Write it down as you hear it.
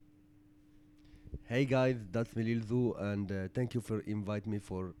Hey guys, that's me LILZOO, and thank you for inviting me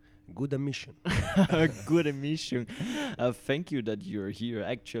for good emission. Good emission. Thank you that you're here.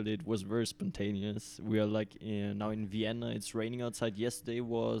 Actually, it was very spontaneous. We are like now in Vienna. It's raining outside. Yesterday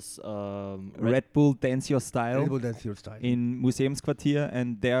was Red Bull Dance Your Style Red Bull Dance Your Style. in Museumsquartier,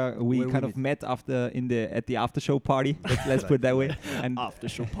 and there we Where kind we of met at the after show party. Let's put it that way. And after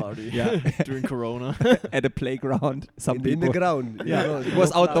show party. Yeah. During Corona. at a playground, some in people. the ground. Yeah, you know, it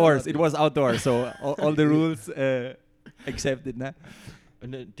was no outdoors. flower. It was outdoors, so all the rules accepted. Nah?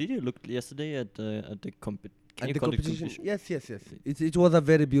 And did you look yesterday at the And the competition? competition, yes. It was a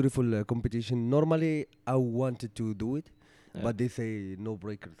very beautiful competition. Normally, I wanted to do it, Yeah. but they say no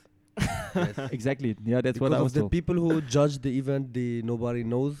breakers. Yes. Exactly. Yeah, that's what Because I of was the told. people who judge the event, nobody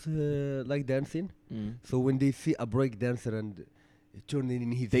knows like dancing. Mm. So when they see a break dancer and turning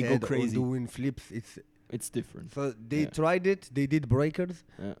in his They go head crazy. or doing flips, It's different. so they Yeah. tried it. They did breakers,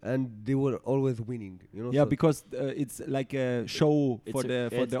 Yeah. and they were always winning. You know. Yeah, so because it's like a show It's for a- the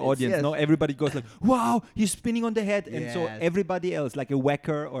it's- audience. yes. No, everybody goes like, "Wow, he's spinning on the head," and so Yes. everybody else, like a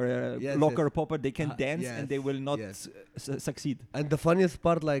whacker or a Yes, locker yes. popper, they can dance yes, and they will not yes. succeed. And the funniest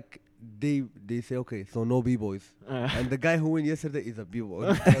part, like they say, okay, so no b-boys, and the guy who won yesterday is a b-boy.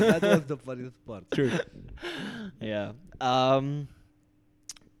 So that was the funniest part. True. Yeah.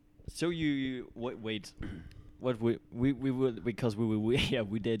 So you wait. What we will, because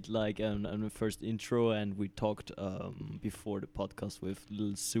we did like the first intro, and we talked before the podcast with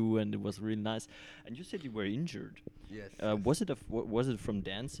LILZOO, and it was really nice. And you said you were injured. Yes. Was it from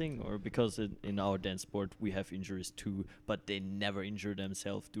dancing, or because in our dance sport we have injuries too, but they never injure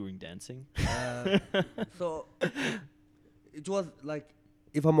themselves during dancing? So it was like,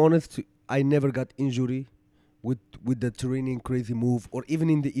 if I'm honest, I never got injury with the training crazy move or even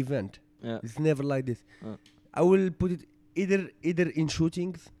in the event. Yeah. It's never like this. Uh. I will put it either in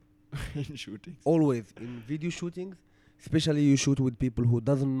shootings, In shooting. always in video shootings, especially you shoot with people who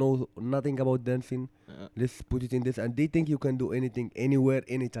doesn't know nothing about dancing. Let's put it in this, and they think you can do anything, anywhere,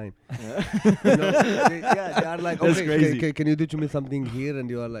 anytime. You know, they are like, That's okay, crazy. can you do to me something here? And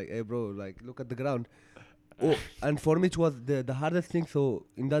you are like, hey bro, like look at the ground. Oh, and for me it was the hardest thing. So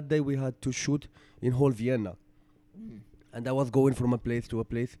in that day we had to shoot in whole Vienna, and I was going from a place to a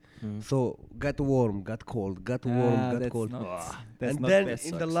place. Mm. So got warm, got cold, got warm, got that's cold. Not, that's And not then best.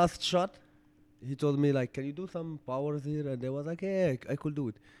 in the last shot, he told me like, "Can you do some powers here?" And I was like, "Yeah, I could do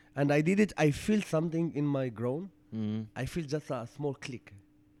it." And I did it. I feel something in my groin. Mm. I feel just a small click.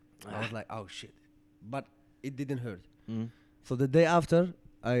 I was like, "Oh shit," but it didn't hurt. Mm. So the day after,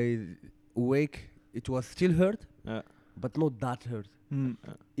 I wake. It was still hurt, Yeah. but not that hurt. Mm.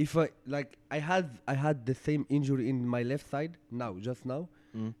 If I had the same injury in my left side just now,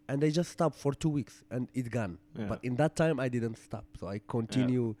 Mm. and I just stopped for 2 weeks and it gone. Yeah. But in that time I didn't stop, so I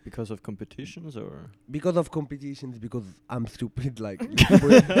continue Because of competitions, or because of competitions, because I'm stupid. Like,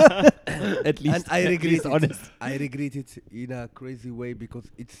 At least, and I at regret least it. honest. I regret it in a crazy way because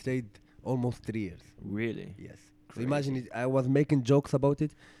it stayed almost 3 years. really? Yes. So Crazy. imagine it. I was making jokes about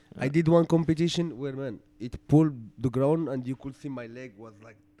it. I Yeah. did one competition where, man, it pulled the ground and you could see my leg was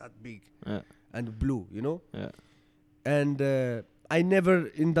like that big Yeah. and blue, you know. Yeah. And I never,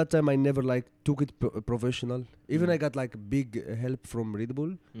 in that time, I never like took it professional. Even Mm. I got like big help from Red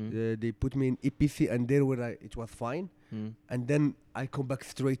Bull. Mm. They put me in EPC, and there where it was fine. Mm. And then I come back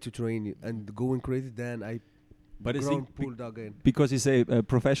straight to train and going crazy. Then I But I ground think pulled again. because you say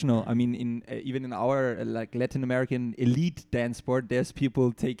professional, I mean, in even in our like Latin American elite dance sport, there's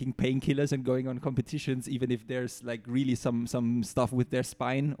people taking painkillers and going on competitions, even if there's like really some stuff with their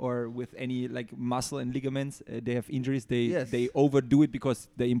spine or with any like muscle and ligaments, they have injuries. Yes. They overdo it because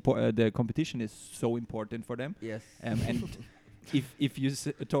the competition is so important for them. Yes. And if you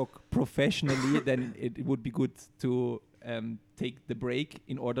talk professionally, then it would be good to take the break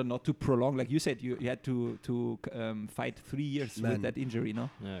in order not to prolong. Like you said, you had to fight 3 years Man. with that injury, no?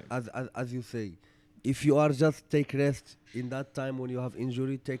 Yeah. As you say, if you are just take rest in that time when you have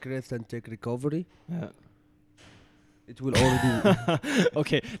injury, take rest and take recovery, Yeah. it will all do.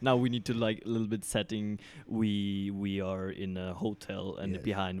 Okay, now we need to like a little bit setting. We are in a hotel, and Yes.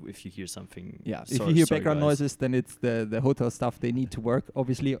 behind, if you hear something, Yeah. If sorry- you hear sorry, background guys. noises, then it's the hotel staff. They need to work,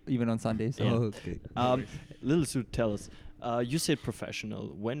 obviously, even on Sundays. So. Yeah. Okay. LILZOO, tell us. You said professional.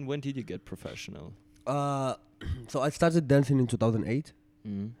 When did you get professional? So I started dancing in 2008,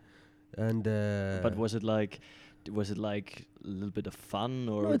 Mm. and But was it like a little bit of fun,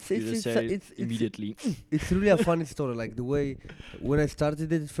 or No, it's- did it's- you it's- say it's- immediately? it's really a funny story. Like the way when I started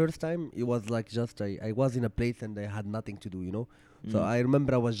it first time, it was like just I was in a place and I had nothing to do, you know. So Mm. I remember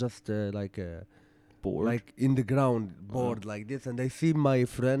I was just Bored. like in the ground, bored like this, and I see my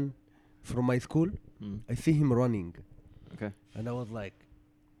friend from my school. Mm. I see him running, Okay. and I was like,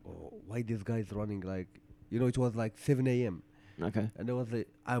 oh, why this guy is running? Like, it was like 7 a.m. Okay. And I was like,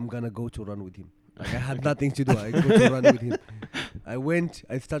 I'm gonna go to run with him. Like, I had nothing to do. I go to run with him.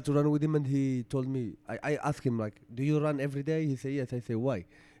 I started to run with him, and he told me, I asked him, like, do you run every day? He said, yes. I say, why?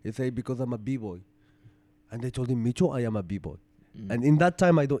 He said, because I'm a b-boy. And I told him, me too, I am a b-boy. Mm. And in that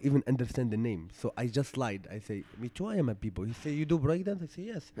time, I don't even understand the name. So I just lied. I say, me too, I am a b-boy. He say, you do breakdance? I say,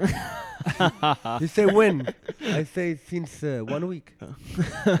 yes. He say, when? I say, since 1 week.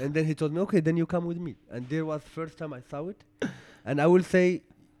 And then he told me, okay, then you come with me. And there was first time I saw it. And I will say,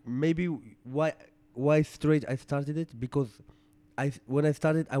 maybe why straight I started it, because when I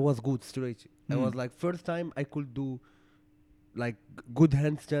started, I was good straight. I was like, first time I could do like good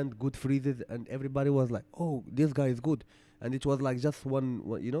handstand, good freezes, and everybody was like, oh, this guy is good. And it was like just one,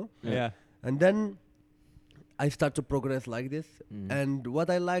 Yeah. And then I start to progress like this. And what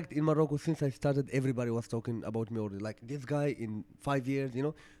I liked in Morocco, since I started, everybody was talking about me already. Like, this guy in 5 years,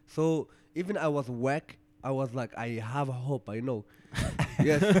 So even I was whack, I was like, I have hope, I know.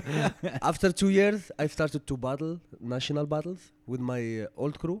 Yes. After 2 years, I started to battle national battles with my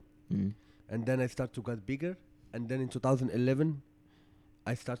old crew. Mm. And then I started to get bigger. And then in 2011,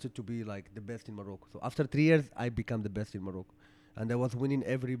 I started to be like the best in Morocco. So after 3 years, I became the best in Morocco. And I was winning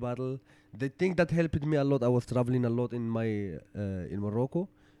every battle. The thing that helped me a lot, I was traveling a lot in Morocco.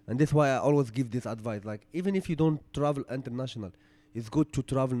 And that's why I always give this advice. Like, even if you don't travel international, it's good to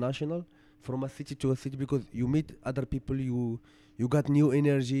travel national from a city to a city, because you meet other people, you got new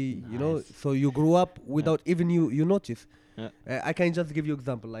energy, Nice. so you grow up without even you notice. Yeah. I can just give you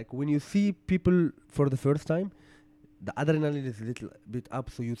example. Like, when you see people for the first time, the adrenaline is a little bit up,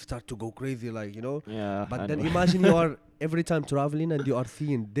 so you start to go crazy, like, Yeah. But I then know. imagine you are every time traveling and you are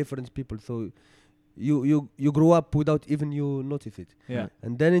seeing different people, so you grow up without even you notice it. Yeah.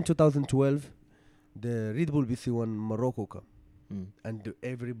 And then in 2012, the Red Bull BC1 Morocco come, and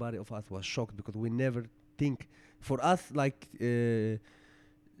everybody of us was shocked, because we never think, for us, like, to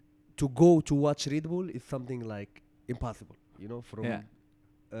go to watch Red Bull is something like impossible, from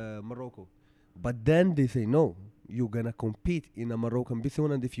Morocco. But then they say, no, you're gonna compete in a Moroccan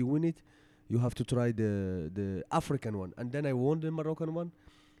BC1, and if you win it, you have to try the African one. And then I won the Moroccan one,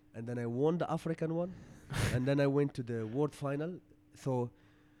 and then I won the African one, and then I went to the world final. So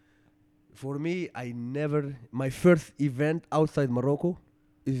for me, my first event outside Morocco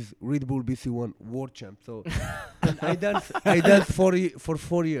is Red Bull BC1 World Champ. So and I danced for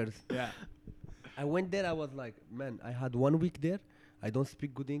 4 years. Yeah. I went there, I was like, man, I had 1 week there. I don't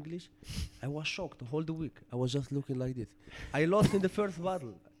speak good English. I was shocked the whole week. I was just looking like this. I lost in the first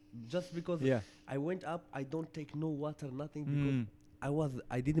battle just because I went up. I don't take no water, nothing, because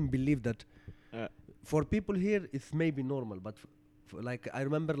I didn't believe that. For people here, it's maybe normal, but like, I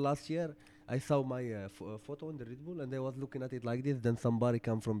remember last year, I saw my photo in the Red Bull, and I was looking at it like this. Then somebody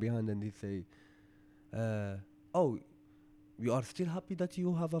come from behind and he say, "Oh, you are still happy that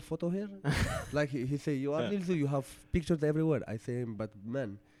you have a photo here?" Like, he say, you are LILZOO, you have pictures everywhere. I say, but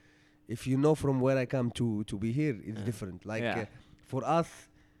man, if you know from where I come to be here, it's different. Like, for us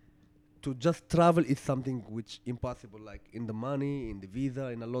to just travel is something which impossible, like in the money, in the visa,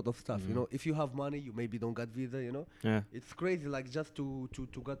 in a lot of stuff. If you have money, you maybe don't get visa. Yeah. It's crazy, like, just to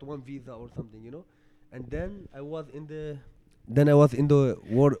get one visa or something. And then I was in the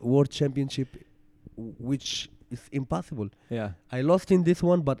world championship, which is impossible. Yeah. I lost in this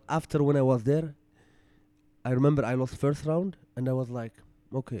one, but after, when I was there, I remember I lost first round, and I was like,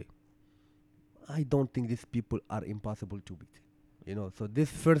 okay, I don't think these people are impossible to beat. So this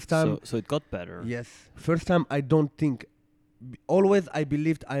first time, So it got better. yes, first time, I don't think. Always I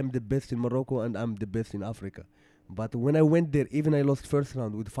believed I am the best in Morocco and I'm the best in Africa. But when I went there, even I lost first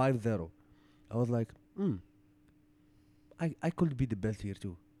round with 5-0. I was like, I could be the best here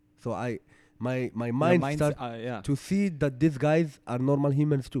too. So my mind started to see that these guys are normal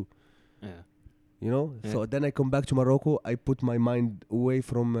humans too. Yeah. So then I come back to Morocco. I put my mind away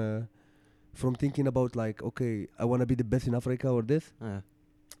from thinking about, like, okay, I want to be the best in Africa or this.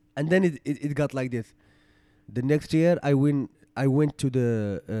 And then it got like this. The next year I went to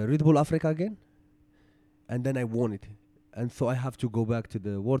the Red Bull Africa again, and then I won it. And so I have to go back to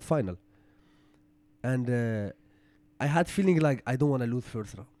the world final. And I had feeling like I don't want to lose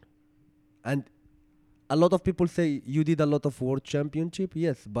first round. And a lot of people say, you did a lot of world championship.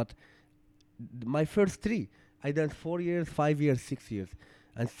 Yes, but my first 3, I done 4 years, 5 years, 6 years.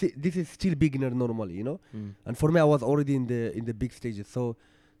 And this is still beginner normally, And for me, I was already in the big stages. So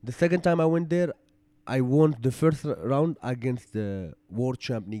the second time I went there, I won the first round against the world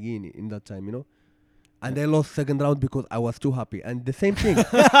champ Nigini in that time, And I lost second round because I was too happy. And the same thing.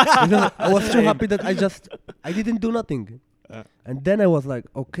 Because I was too happy that I didn't do nothing. And then I was like,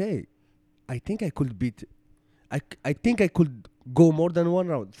 okay, I think I could beat. I think I could go more than one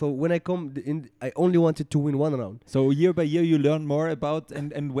round. So when I I only wanted to win one round. So year by year, you learn more about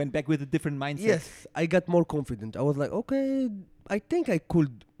and went back with a different mindset. Yes, I got more confident. I was like, okay, I think I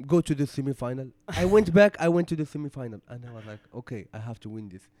could go to the semi-final. I went back. I went to the semi-final, and I was like, okay, I have to win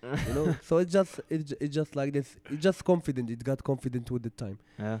this. So it's just like this. It's just confident. It got confident with the time.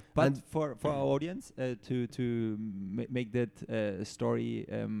 Yeah. But for our audience, to make that story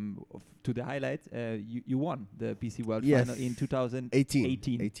to the highlight, you won the PC World Final in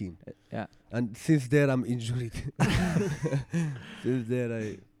 2018. Yeah. And since there I'm injured. Since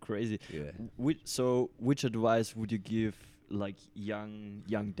there crazy. Yeah. Which advice would you give like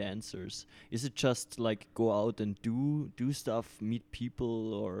young dancers? Is it just like go out and do stuff, meet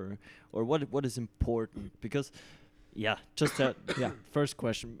people, or what is important? Because just that first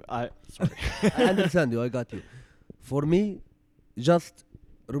question. Sorry. I understand you. I got you. For me, just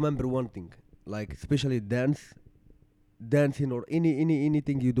remember one thing, like especially dancing or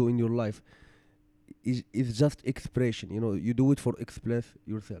anything you do in your life is just expression. You do it for express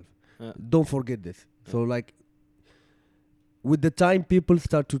yourself. Don't forget this. So like with the time, people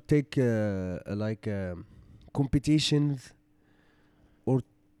start to take competitions, or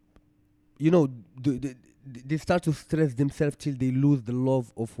they start to stress themselves till they lose the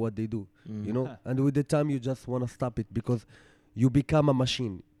love of what they do. And with the time, you just want to stop it because you become a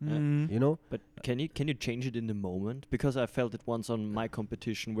machine. But can you change it in the moment? Because I felt it once on my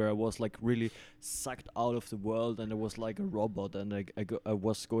competition where I was like really sucked out of the world, and I was like a robot, and I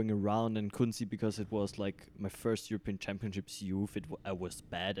was going around and couldn't see because it was like my first European Championships youth. I was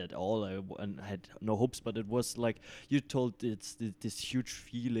bad at all, and I had no hopes. But it was like you told, it's this huge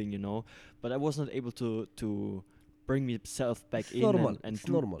feeling, But I was not able to bring myself back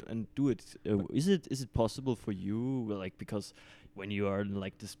and do it. Is it possible for you, like, because when you are in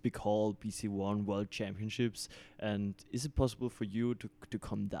like this big hall PC1 World Championships, and is it possible for you to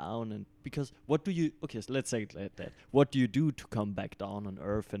come down? And because so let's say it like that, what do you do to come back down on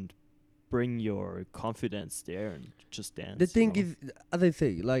earth and bring your confidence there and just dance? The thing is, as I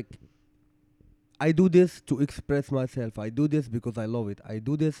say, like, I do this to express myself. I do this because I love it. I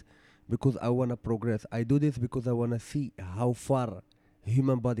do this because I want to progress. I do this because I want to see how far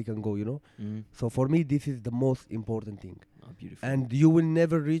human body can go, So for me, this is the most important thing. Oh, beautiful. And you will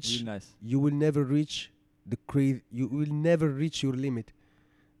never reach. Really nice. You will never reach the crazy. You will never reach your limit.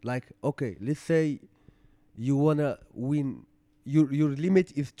 Like, okay, let's say you wanna win. Your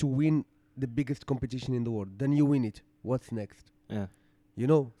limit is to win the biggest competition in the world. Then you win it. What's next? Yeah.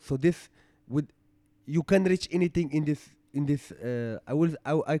 So you can reach anything in this.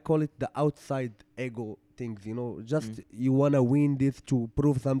 I call it the outside ego things. Just you wanna win this to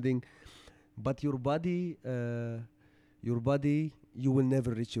prove something, but your body, you will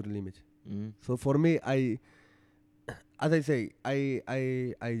never reach your limit. So for me, as I say,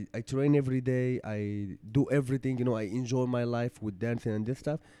 I train every day. I do everything. I enjoy my life with dancing and this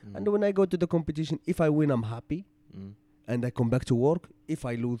stuff. And when I go to the competition, if I win, I'm happy. And I come back to work. If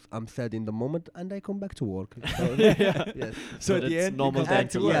I lose, I'm sad in the moment, and I come back to work. So, yes. So at the end, normal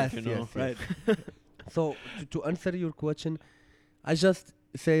dancing life, yes, right? So to answer your question, I just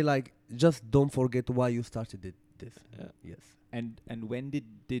say, like, just don't forget why you started this. Yes. And when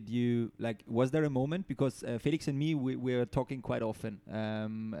did you, like, was there a moment, because Felix and me, we're talking quite often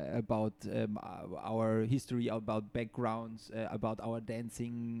about our history, about backgrounds, about our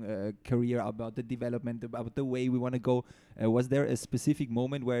dancing career, about the development, about the way we want to go. Was there a specific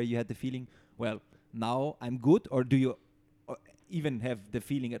moment where you had the feeling, well, now I'm good, or do you even have the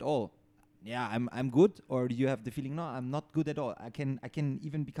feeling at all? Yeah, I'm good, or do you have the feeling, no, I'm not good at all? I can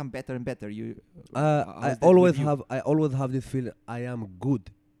even become better and better. I always have this feeling I am good,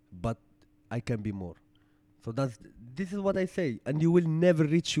 but I can be more. So this is what I say, and you will never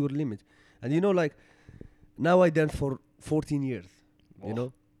reach your limit. And like, now I dance for 14 years,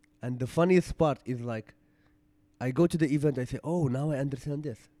 and the funniest part is, like, I go to the event, I say, oh, now I understand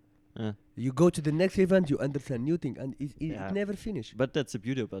this. You go to the next event, you understand new thing, and it never finish. But that's the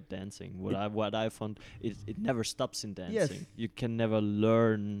beauty about dancing. What I found, it never stops in dancing. Yes. You can never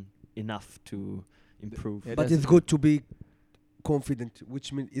learn enough to improve. But it's good to be confident,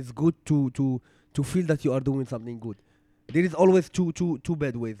 which means it's good to feel that you are doing something good. There is always two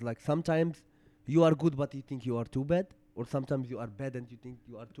bad ways. Like, sometimes you are good, but you think you are too bad, or sometimes you are bad and you think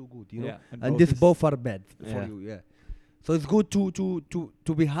you are too good. Yeah, and this both are bad for you. Yeah. So it's good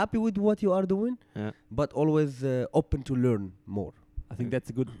to be happy with what you are doing, but always open to learn more. I think that's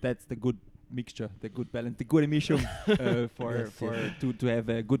the good mixture, the good balance, the good emission for Yes, for yes. to have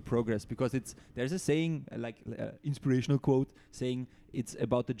a good progress. Because there's a saying inspirational quote saying it's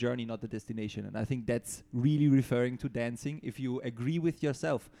about the journey, not the destination. And I think that's really referring to dancing. If you agree with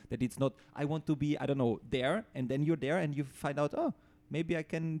yourself that it's not I want to be there, and then you're there and you find out maybe I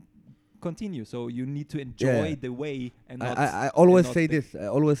can continue. So you need to enjoy the way and not. I always not say the- this. I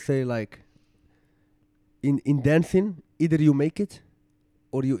always say like, in dancing, either you make it,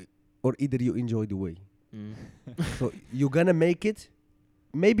 or either you enjoy the way. Mm. So you're gonna make it.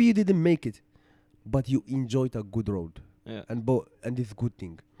 Maybe you didn't make it, but you enjoyed a good road, Yeah. and it's good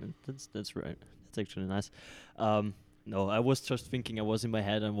thing. That's right. That's actually nice. No, I was just thinking. I was in my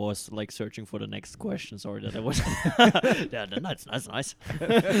head and was like searching for the next question. Sorry that I was. Yeah, that's nice.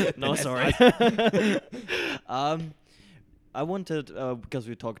 No, That's sorry. I wanted because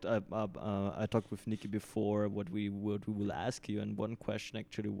we talked. I talked with Nikki before what we will ask you, and one question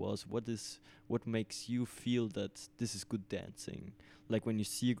actually was what makes you feel that this is good dancing? Like when you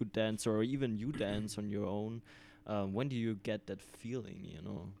see a good dancer, or even you dance on your own. When do you get that feeling? You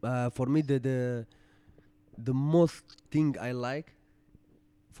know. For me, the most thing I like,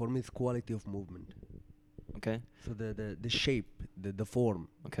 for me, is quality of movement. Okay. So the shape, the form.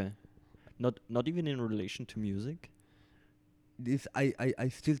 Okay. Not even in relation to music. This I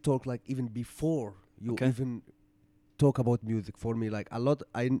still talk like even before you Okay. even talk about music. For me, like a lot.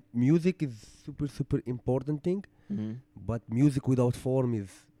 Music is super important thing, Mm-hmm. but music without form is,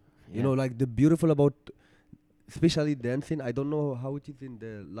 you know, like the beautiful about, especially dancing. I don't know how it is in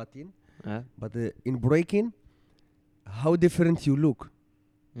the Latin, but in breaking, how different you look,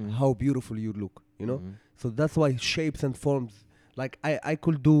 how beautiful you look. You know, so that's why shapes and forms. Like I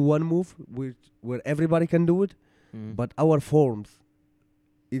could do one move where everybody can do it, but our forms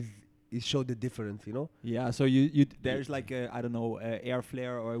is show the difference. You know. Yeah, so you there's like a air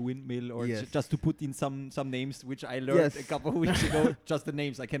flare or a windmill or Yes. just to put in some names which I learned Yes. a couple of weeks ago. Just the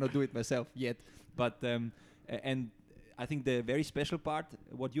names, I cannot do it myself yet. But and I think the very special part,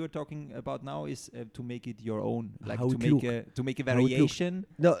 what you're talking about now, is to make it your own, like How to it make look. to make a How it look. variation.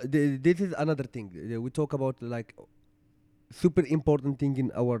 No, this is another thing. We talk about like super important thing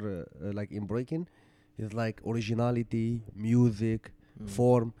in our like in breaking is like originality, music,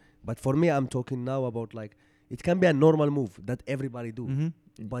 form. But for me, I'm talking now about like it can be a normal move that everybody do,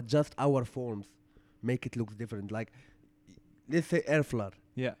 Mm-hmm. but just our forms make it look different. Like let's say air flare.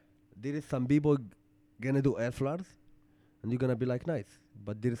 Yeah. There is some people gonna do air flares, and you're gonna be like nice.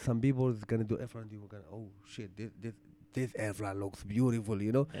 But there is some people who's gonna do air flare, and you're gonna shit, this air flare looks beautiful,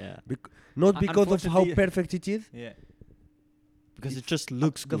 you know. Yeah. Not because of how Unfortunately- perfect it is, Yeah. Because it just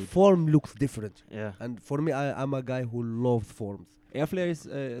looks the good. form looks different. Yeah. And for me, I'm a guy who loves forms. Air flare is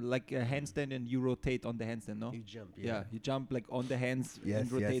like a handstand, and you rotate on the handstand, no? You jump, Yeah, you jump like on the hands Yes,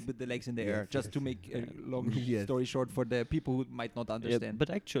 and rotate yes. with the legs in the Yes, air. Just yes. to make a long Yes. story short for the people who might not Yeah, understand. but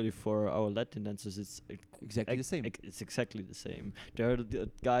actually, for our Latin dancers, it's Exactly the same. It's exactly the same. There are the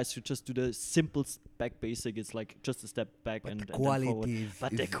guys who just do the simple back basic. It's like just a step back But and the then forward. quality is...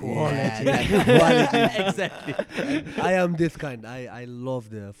 But the is- quality. Yeah, the quality. Exactly. I am this kind. I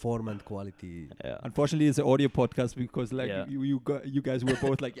love the form and quality. Yeah. Unfortunately, it's an audio podcast because like Yeah. you guys were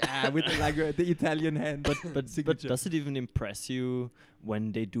both like with like the Italian hand. But signature. does it even impress you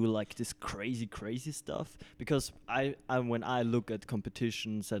when they do like this crazy stuff? Because I when I look at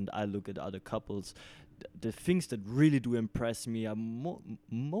competitions and I look at other couples, the things that really do impress me are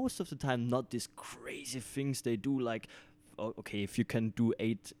most of the time not these crazy things they do. Like, okay, if you can do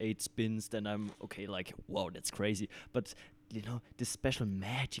eight spins, then I'm okay. Like, wow, that's crazy. But you know, this special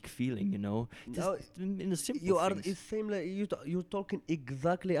magic feeling, you know, No, in the simple You are things. it's same like you're talking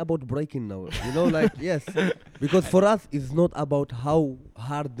exactly about breaking now. You know, like yes, because for us it's not about how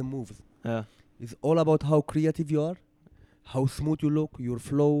hard the moves. Yeah. It's all about how creative you are, how smooth you look, your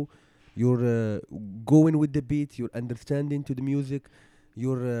flow, your going with the beat, your understanding to the music,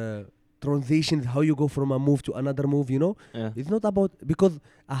 your transitions, how you go from a move to another move, you know? Yeah. It's not about, because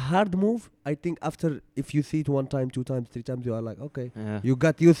a hard move, I think after, if you see it 1 time, 2 times, 3 times, you are like, okay, Yeah. you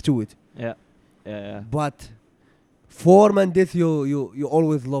got used to it. Yeah. Yeah. But form and this, you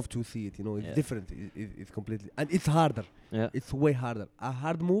always love to see it, you know? It's Yeah. different. It's completely, and it's harder. Yeah. It's way harder. A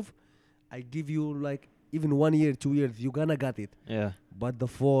hard move, I give you like even 1 year, 2 years, you gonna get it. Yeah. But the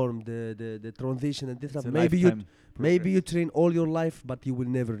form, the transition and this It's stuff, a maybe lifetime you progress. train all your life, but you will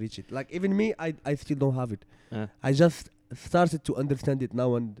never reach it. Like even me, I still don't have it. Yeah. I just started to understand it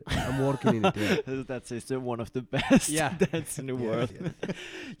now, and I'm working in it. Yeah. That's still one of the best Yeah. dance in the Yes, world. yes.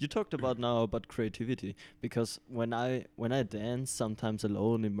 You talked about now about creativity, because when I dance sometimes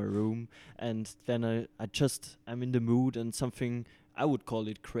alone in my room, and then I'm in the mood and something I would call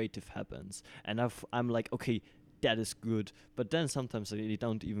it creative happens, and I'm like, okay, that is good, but then sometimes I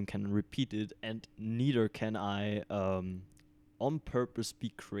don't even can repeat it, and neither can I on purpose be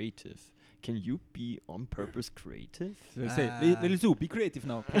creative. Can you be on purpose creative? So say, LILZOO, be creative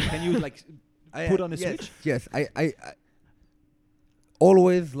now. Can you like put on a yes, switch? Yes, I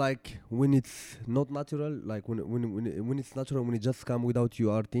always like when it's not natural, like when it's natural, when it just come without you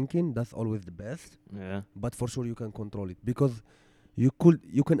are thinking, that's always the best. Yeah. But for sure you can control it because you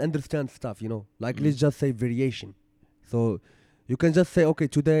can understand stuff, like let's just say variation. So you can just say, okay,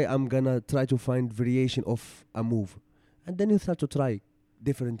 today I'm gonna try to find variation of a move, and then you start to try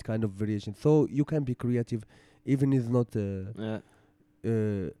different kind of variation. So you can be creative, even it's not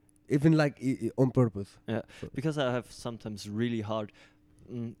even like on purpose. Yeah, So because I have sometimes really hard,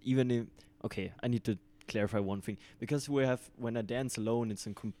 even if, okay, I need to clarify one thing, because when I dance alone, it's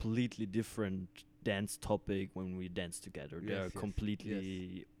a completely different dance topic. When we dance together, they Yes, are yes,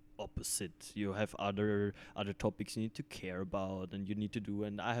 completely opposite. You have other topics you need to care about and you need to do,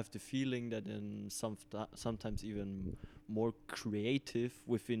 and I have the feeling that in sometimes even more creative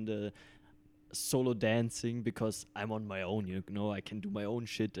within the solo dancing, because I'm on my own, I can do my own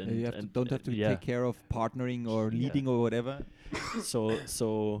shit, and you don't have to yeah. take care of partnering or leading or whatever. So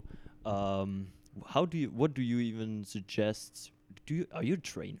what do you even suggest? Are you a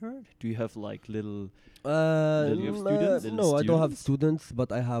trainer? Do you have like little you have students? Little no, I don't have students? students,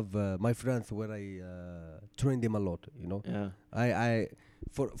 but I have my friends where I train them a lot. Yeah. I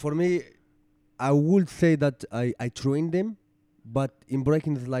for me, I would say that I train them, but in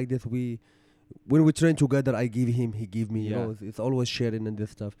breaking it's like this. When we train together, I give him, he give me. Yeah. It's always sharing and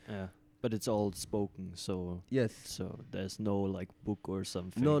this stuff. Yeah. But it's all spoken, so Yes. there's no like book or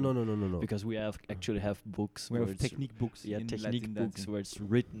something. No. Because we actually have books. We where have it's technique books. Yeah, in technique Latin books dancing. where it's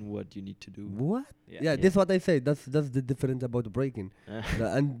written what you need to do. What? Yeah. Yeah, that's what I say. That's the difference about breaking.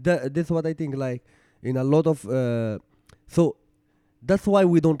 And that's what I think. Like in a lot of so that's why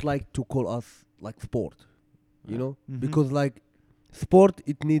we don't like to call us like sport. Mhm. Because like sport,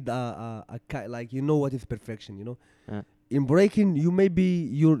 it need like what is perfection. Yeah. In breaking, you maybe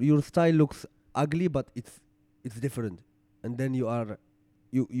your style looks ugly, but it's different, and then you are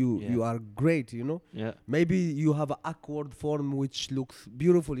great. Yeah. Maybe you have an awkward form which looks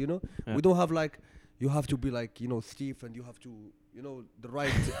beautiful. Yeah. We don't have like you have to be like stiff, and you have to the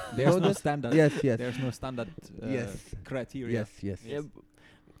right. There's no standard. Yes. There's no standard Yes. criteria. Yes. Yeah,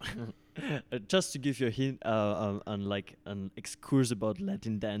 just to give you a hint, on like an excursus about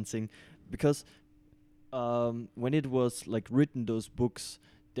Latin dancing, because when it was like written those books,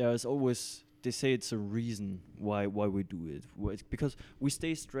 there's always, they say it's a reason why we do it. It's because we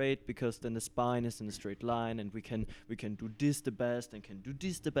stay straight, because then the spine is in a straight line, and we can do this the best and can do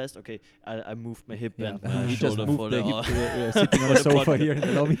this the best. Okay, I moved my hip and my He just shoulder moved for the the hip sitting on the sofa here in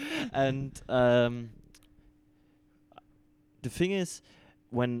the lobby. And the thing is,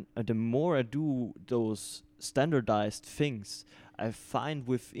 when the more I do those standardized things, I find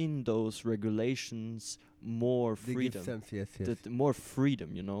within those regulations more They freedom. give sense. Yes. The more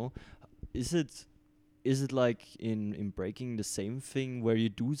freedom, Is it like in breaking the same thing, where you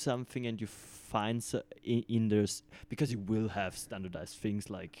do something and you find in there's, because you will have standardized things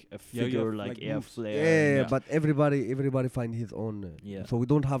like a Yeah, you figure, have, like like, air moves. flare. Yeah, Yeah. but everybody find his own. Yeah. So we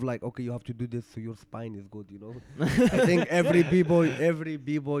don't have like, okay, you have to do this so your spine is good. I think every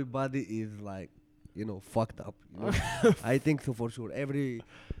b-boy body is like, fucked up. I think so for sure.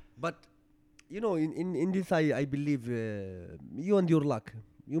 But in this I believe you and your luck.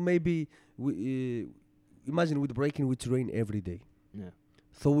 You maybe imagine with breaking we train every day. Yeah.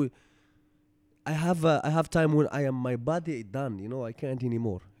 So I have time when my body done. I can't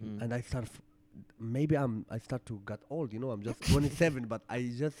anymore, and I start. Maybe I start to get old. I'm just 27, but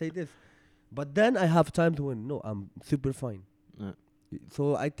I just say this. But then I have time to when I'm super fine. Yeah.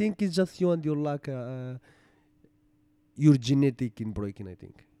 So I think it's just you and your luck, your genetic in breaking. I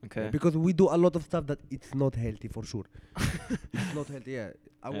think. Okay. Because we do a lot of stuff that it's not healthy for sure. It's not healthy. Yeah.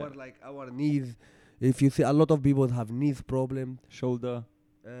 Our knees. If you see a lot of people have knees problems, Shoulder.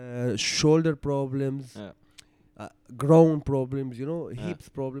 shoulder problems, groin problems, hips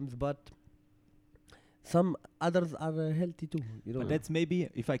problems, but some others are healthy too. But that's maybe,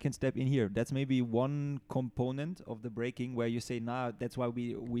 if I can step in here, that's maybe one component of the breaking where you say, that's why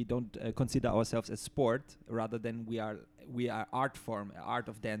we don't consider ourselves as sport, rather than we are art form, art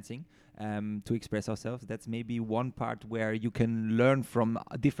of dancing, to express ourselves. That's maybe one part where you can learn from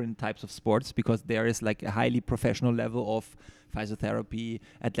different types of sports, because there is like a highly professional level of physiotherapy,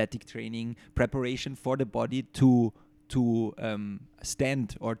 athletic training, preparation for the body to to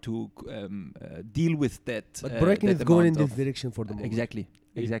stand or to deal with that. But breaking that is going in amount this of- direction for the moment.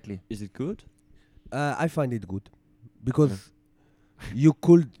 Exactly. Is it good? I find it good because you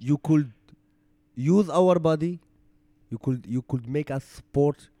could use our body. You could make a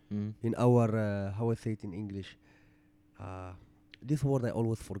sport Mm. in our how I say it in English. This word I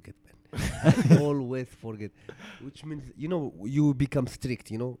always forget, man. Always forget, which means you become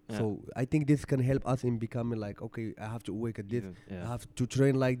strict. Yeah. So I think this can help us in becoming like, okay, I have to work at this. Yeah. I have to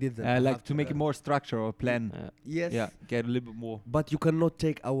train like this. and I Like have to make it more structure or plan. Yes. Yeah, get a little bit more. But you cannot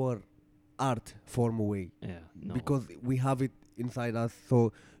take our art form away. Yeah. No. Because we have it inside us.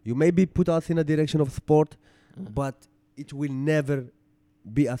 So you maybe put us in a direction of sport, but it will never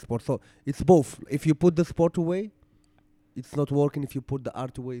be a sport. So it's both. If you put the sport away, it's not working. If you put the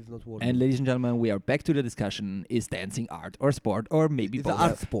art away, it's not working. And ladies and gentlemen, we are back to the discussion: is dancing art or sport, or maybe It's both? an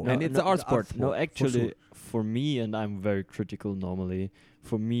art sport. And it's an art the sport. No, for actually, sure. for me, and I'm very critical normally.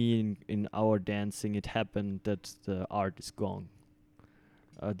 For me, in our dancing, it happened that the art is gone.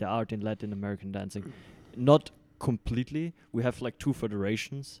 The art in Latin American dancing, not completely. We have like 2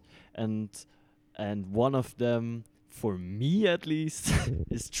 federations, and one of them, for me at least,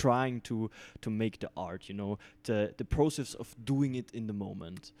 is trying to make the art. The process of doing it in the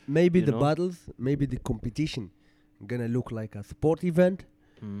moment. Maybe you the know? battles, maybe the competition, gonna look like a sport event,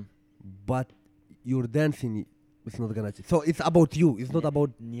 but your dancing is not gonna. So it's about you. It's not about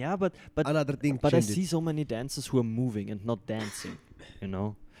Yeah, but another thing. But I change it. see so many dancers who are moving and not dancing, and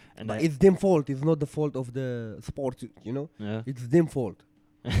But it's them fault. It's not the fault of the sport. yeah. It's them fault.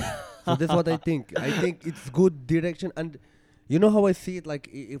 So that's what I think. I think it's good direction, and you know how I see it. Like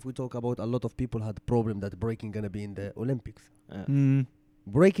if we talk about a lot of people had problem that breaking gonna be in the Olympics. Mm.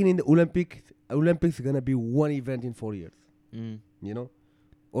 Breaking in the Olympics gonna be one event in 4 years.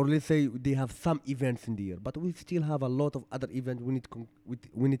 Or let's say they have some events in the year, but we still have a lot of other events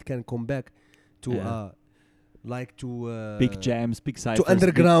when it can come back to Big jams, big ciphers. to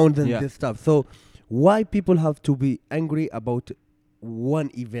underground and yeah. this stuff. So why people have to be angry about one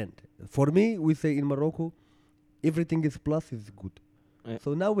event? For me, we say in Morocco, everything is plus is good. Yeah.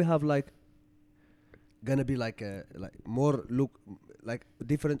 So now we have gonna be like more look like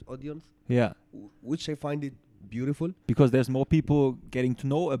different audience, Yeah, which I find it beautiful. because there's more people getting to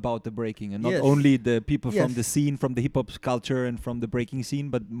know about the breaking, and not Yes. only the people from Yes. the scene, from the hip hop culture and from the breaking scene,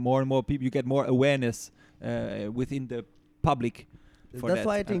 but more and more people. You get more awareness within the public. For That's that.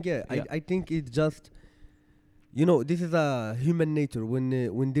 why I think yeah. I think it's just this is a human nature. When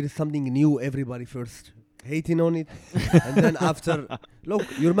there is something new, everybody first hating on it, and then after look,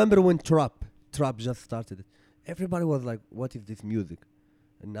 you remember when trap just started? Everybody was like, "What is this music?"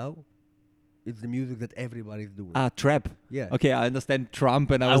 And now it's the music that everybody is doing. Trap. Yeah. Okay, I understand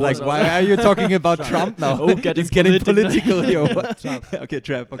Trump, and I I was like, was why are you talking about Trump now? Oh, getting it's getting political. political here. What? Trap. Okay,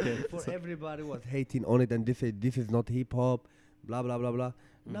 trap. Okay. Before everybody was hating on it, and they said this is not hip hop, blah blah blah blah.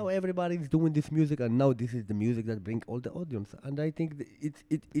 Now everybody is doing this music, and now this is the music that brings all the audience. And I think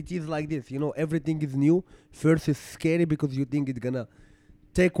it is like this. Everything is new. First it's scary because you think it's gonna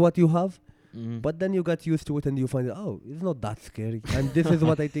take what you have, but then you get used to it and you find it's not that scary. And this is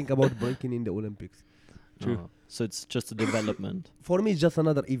what I think about breaking in the Olympics. True. So it's just a development. For me, it's just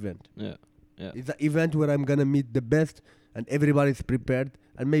another event. Yeah. It's an event where I'm gonna meet the best, and everybody's prepared.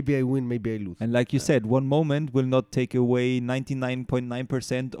 And maybe I win, maybe I lose. And like you said, one moment will not take away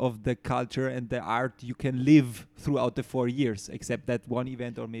 99.9% of the culture and the art you can live throughout the 4 years, except that one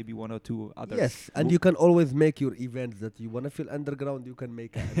event or maybe one or two others. Yes, and you can always make your events that you want to feel underground. You can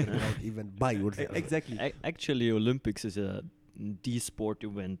make an underground event by yourself. Exactly. Actually, Olympics is the sport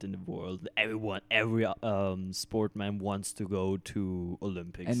event in the world. Every sportman wants to go to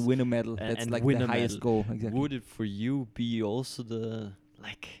Olympics And win a medal. And- That's and like win the a highest medal. goal. Exactly. Would it for you be also the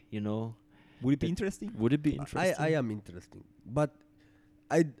Would it be interesting? Would it be interesting? I am interesting, but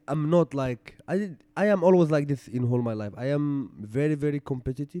I'm not like I am always like this in whole my life. I am very very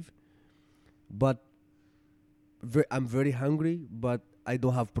competitive, but I'm very hungry. But I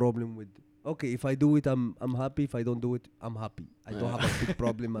don't have problem with. Okay, if I do it, I'm happy. If I don't do it, I'm happy. I don't have a big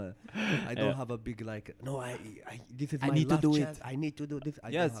problem. I don't have a big this is I my need to last do chance. it. I need to do this. I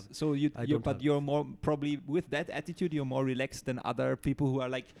don't Yes. have. So I don't have. you're more probably with that attitude. You're more relaxed than other people who are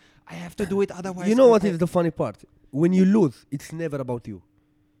like, I have to do it otherwise. You know what is the funny part? When you lose, it's never about you.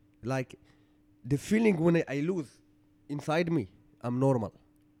 Like the feeling when I lose inside me, I'm normal.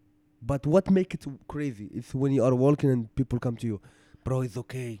 But what makes it crazy is when you are walking and people come to you. Bro, it's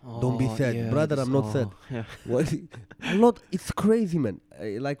okay. Don't be sad. yeah, Brother, I'm not sad. Yeah. It's crazy, man.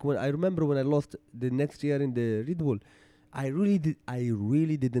 Like when I remember when I lost the next year in the Red Bull, I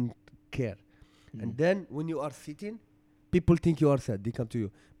really didn't care. And then when you are sitting people think you are sad. They come to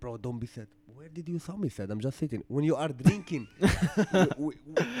you, bro, don't be sad. Where did you saw me sad? I'm just sitting. When you are drinking,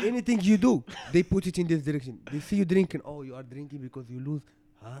 anything you do, they put it in this direction. They see you drinking. Oh, you are drinking because you lose.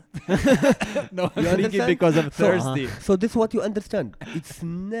 Huh? No, I'm You drinking understand? because I'm So, thirsty. So this is what you understand. It's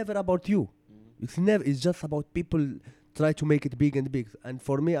never about you. It's never. It's just about people try to make it big and big. And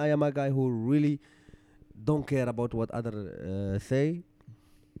for me, I am a guy who really don't care about what other say.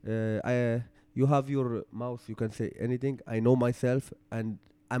 You have your mouth. You can say anything. I know myself, and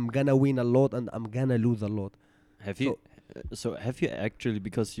I'm gonna win a lot, and I'm gonna lose a lot. Have you? So have you actually?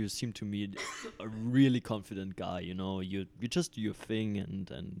 Because you seem to me a really confident guy. You know, you just do your thing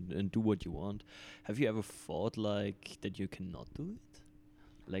and do what you want. Have you ever thought like that you cannot do it?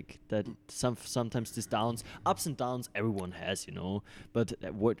 Like that sometimes these ups and downs, everyone has, you know. But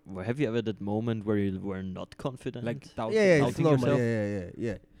have you ever that moment where you were not confident? Like Yeah, it's doubting normal.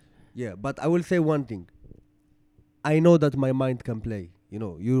 yourself. Yeah. But I will say one thing. I know that my mind can play. You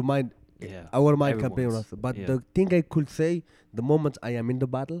know, your mind. yeah, Our mind can play on everyone's- us. But yeah. the thing I could say, the moment I am in the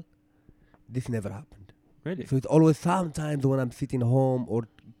battle, this never happened. Really? So it's always sometimes when I'm sitting home or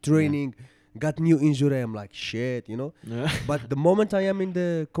training, got new injury, I'm like, shit, you know. Yeah. But the moment I am in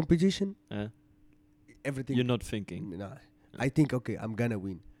the competition, Yeah. everything. You're not thinking. Nah, I think, okay, I'm gonna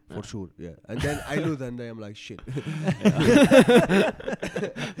win. For Yeah. sure, yeah. And then I lose and I'm like, shit.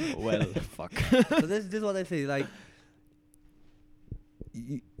 Well, fuck. So this is what I say. Like,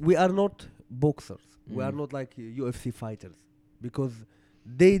 we are not boxers. We are Mm. not like UFC fighters because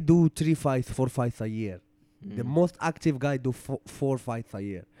they do 3 fights, 4 fights a year. The Mm. most active guy do 4 fights a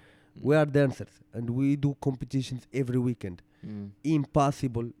year. We are dancers and we do competitions every weekend. Mm.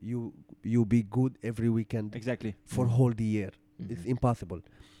 Impossible you be good every weekend Exactly. for whole the year. It's Mhm. impossible.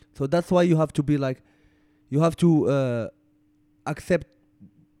 So that's why you have to be like, you have to accept.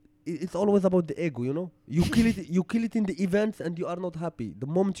 It's always about the ego, you know. You kill it. You kill it in the events, and you are not happy. The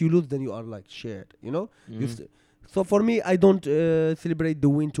moment you lose, then you are like shit, you know. You Mm. so for me, I don't celebrate the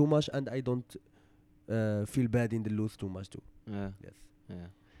win too much, and I don't feel bad in the lose too much too. Yeah. Yes. Yeah.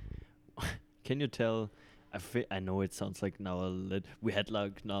 Can you tell? I know it sounds like now we had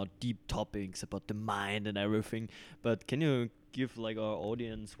like now deep topics about the mind and everything, but can you give like our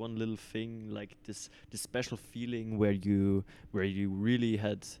audience one little thing, like this special feeling where you really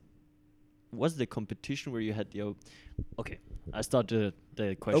had? Was the competition where you had the? Okay, I start the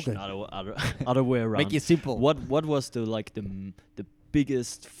question Okay. other way around. Make it simple. What was the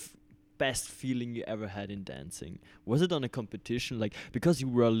biggest best feeling you ever had in dancing? Was it on a competition, like, because you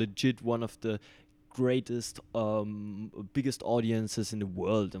were legit one of the greatest biggest audiences in the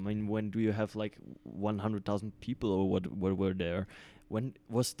world? I mean, when do you have like 100,000 people or what were there? When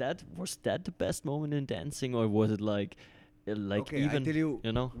was that the best moment in dancing, or was it like Okay, even I tell you,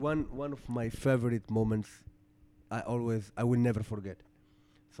 you know? one of my favorite moments. I will never forget.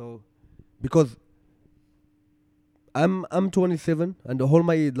 So, because I'm 27, and the whole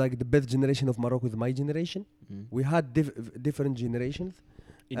the best generation of Morocco is my generation. Mm. We had different generations.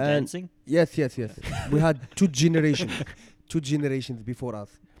 In and dancing? Yes. We had two generations before us,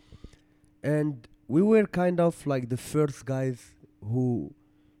 and we were kind of like the first guys who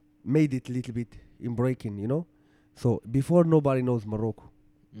made it a little bit in breaking, you know. So before, nobody knows Morocco.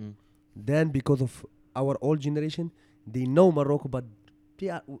 Mm. Then because of our old generation, they know Morocco, but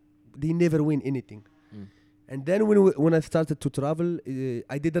they never win anything. Mm. And then when I started to travel,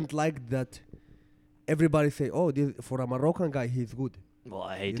 I didn't like that everybody say, oh, for a Moroccan guy, he's good. Well,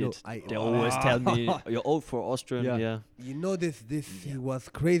 I hate You know, it. They always tell me you're old for Austrian. Yeah. Yeah. You know this he was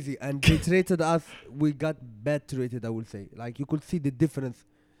crazy, and they treated us. We got bad treated, I would say. Like, you could see the difference,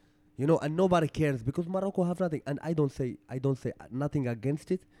 you know. And nobody cares because Morocco have nothing. And I don't say nothing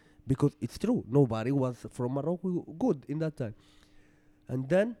against it, because it's true. Nobody was from Morocco good in that time. And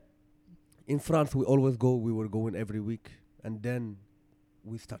then in France, we always go. We were going every week, and then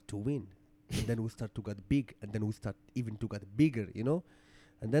we start to win. And then we start to get big, and then we start even to get bigger, you know.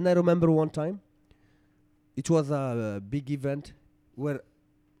 And then I remember one time, it was a big event where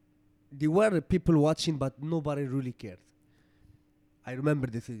there were people watching, but nobody really cared. I remember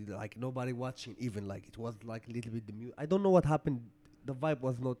this, like nobody watching, even like it was like a little bit the music. I don't know what happened. The vibe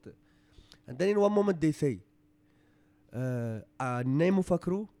was not. And then in one moment they say a name of a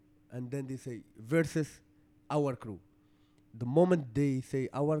crew, and then they say versus our crew. The moment they say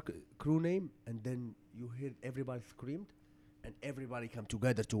our crew name, and then you hear everybody screamed, and everybody come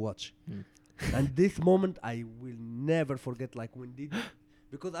together to watch. Mm. And this moment I will never forget. Like when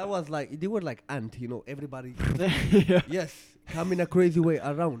because I was like, they were like ant, you know, everybody. Yes, come in a crazy way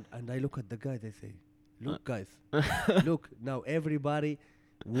around, and I look at the guys. I say, look, guys, look now, everybody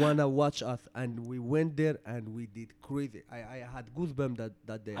wanna watch us, and we went there and we did crazy. I had goosebumps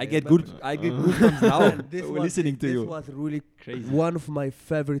that day. I get remember. goosebumps now. And this We're was- listening to this you. was really Crazy. one of my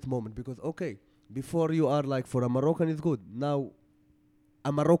favorite moments, because before you are like, for a Moroccan is good. Now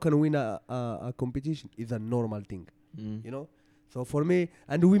a Moroccan win a competition is a normal thing, Mm. you know. So for me,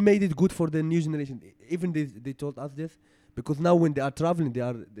 and we made it good for the new generation. Even they told us this, because now when they are traveling,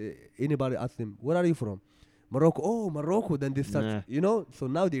 anybody asks them, where are you from? Morocco. Oh, Morocco. Then they start, Nah. you know. So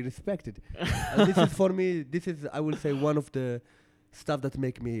now they respect it. And this is for me. This is, I will say, one of the stuff that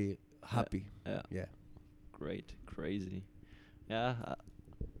make me happy. Yeah. Yeah. Great, crazy. Yeah,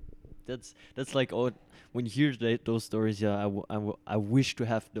 that's like, oh, when you hear those stories, yeah, I wish to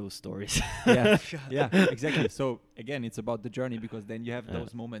have those stories. Yeah, yeah, exactly. So again, it's about the journey, because then you have Yeah.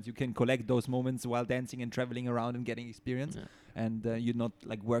 those moments. You can collect those moments while dancing and traveling around and getting experience. Yeah. And you're not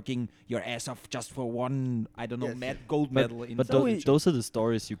like working your ass off just for one, I don't know, Yes. gold medal in But some we- competition. those are the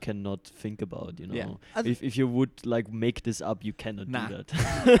stories you cannot think about, you know. Yeah. As- If you would like make this up, you cannot Nah. do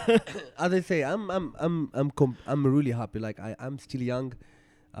that. As I say, I'm really happy. Like I'm still young.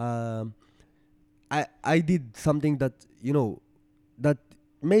 I did something that, you know, that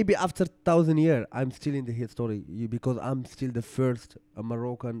maybe after 1,000 years I'm still in the history, because I'm still the first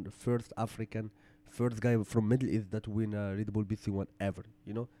Moroccan, first African, first guy from Middle East that win a Red Bull BC1 ever.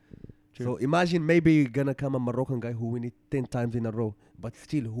 You know. True. So imagine maybe gonna come a Moroccan guy who win it 10 times in a row, but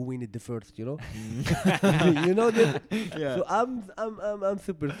still who win it the first. You know. You know that. Yeah. So I'm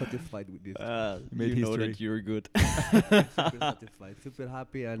super satisfied with this. Made You know history. that you're good. Super satisfied, super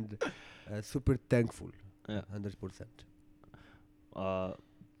happy, and super thankful. Yeah. 100%.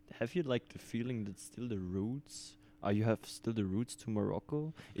 Have you like the feeling that still the roots? You have still the roots to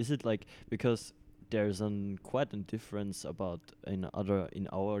Morocco? Is it like, because there's quite a difference about in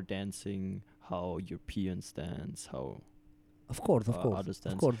our dancing, how Europeans dance, how Of course, others of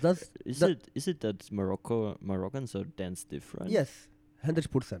dance. course. That's Is it that Moroccans are dance different? yes,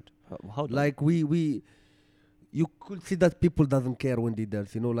 100%. How Like you could see that people doesn't care when they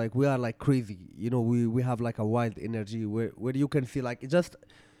dance. You know, like we are like crazy. You know, we have like a wild energy where you can see like just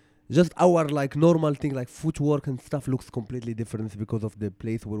our like normal thing, like footwork and stuff looks completely different because of the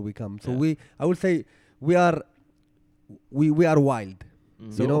place where we come. So Yeah. I would say we are wild.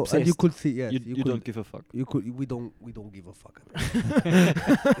 Mm. So you know, and you obsessed. could see, yes, you could, don't give a fuck. we don't give a fuck.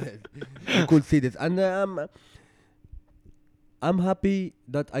 You could see this, and I'm happy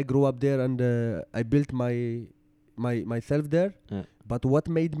that I grew up there, and I built myself there. Yeah. But what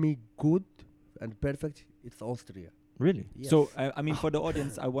made me good and perfect, it's Austria. Really? Yes. So I mean, for the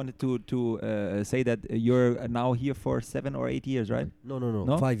audience, I wanted to say that you're now here for 7 or 8 years, right?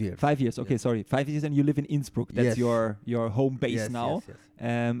 No, 5 years. 5 years. Okay, Yes. sorry, 5 years, and you live in Innsbruck. That's Yes. your home base Yes, now. yes.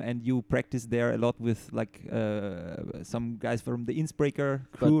 And you practice there a lot with like some guys from the Innsbrucker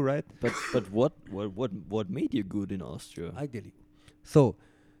crew, right? But what made you good in Austria? I tell you. So,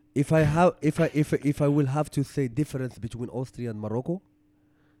 if I will have to say difference between Austria and Morocco,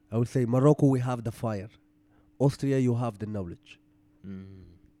 I would say Morocco we have the fire. Austria you have the knowledge. Mm.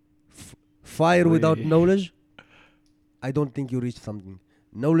 Fire without Really? knowledge, I don't think you reach something.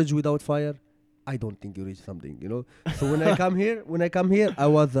 Knowledge without fire, I don't think you reach something. You know. So when I come here, I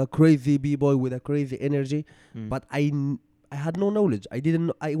was a crazy b-boy with a crazy energy, Mm. but I had no knowledge. I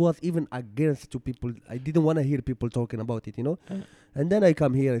was even against to people. I didn't want to hear people talking about it. You know. Yeah. And then I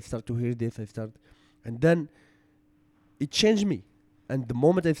come here, I start to hear this, and then it changed me. And the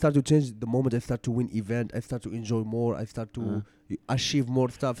moment I start to change, the moment I start to win event, I start to enjoy more, I start to achieve more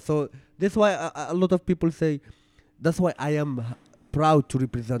stuff. So that's why a lot of people say, that's why I am proud to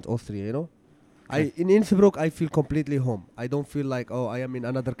represent Austria, you know. In Innsbruck, I feel completely home. I don't feel like, I am in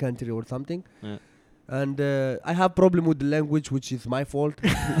another country or something. Yeah. And I have problem with the language, which is my fault,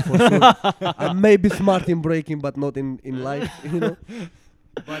 for sure. I may be smart in breaking, but not in life, you know.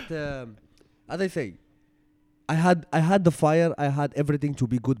 But as I say, I had the fire, I had everything to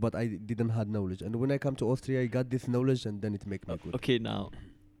be good, but I didn't have knowledge. And when I come to Austria, I got this knowledge, and then it make me good. Okay, now,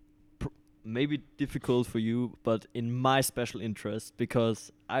 maybe difficult for you, but in my special interest, because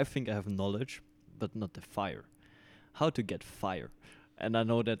I think I have knowledge, but not the fire. How to get fire? And I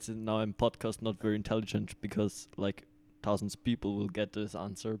know that's now in podcast not very intelligent, because like thousands of people will get this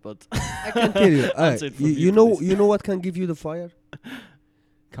answer, but I can tell you, Answer it for me, you know, please. what can give you the fire?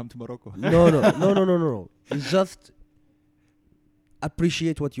 Come to Morocco. No. It's just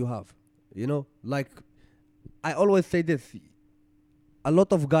appreciate what you have. You know, like I always say this. A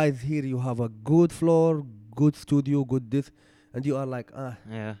lot of guys here, you have a good floor, good studio, good this, and you are like,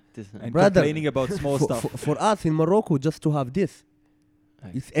 yeah, this, And Brother, complaining about small stuff. For us in Morocco, just to have this,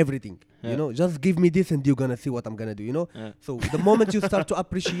 Right. It's everything. Yeah. You know, just give me this and you're gonna see what I'm gonna do. You know. Yeah. So the moment you start to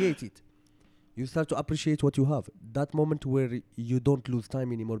appreciate it, you start to appreciate what you have. That moment where you don't lose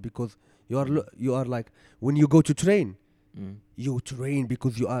time anymore because you are like when you go to train, you train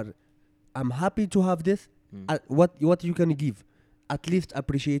because you are. I'm happy to have this. What you can give, at least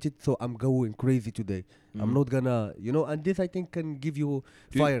appreciate it. So I'm going crazy today. I'm not gonna, and this I think can give you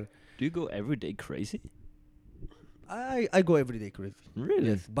fire. Do you go every day crazy? I go every day crazy. Really?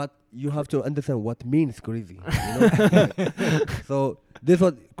 Yes, but you have to understand what means crazy. So this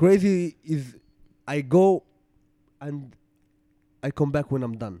what crazy is. I go, and I come back when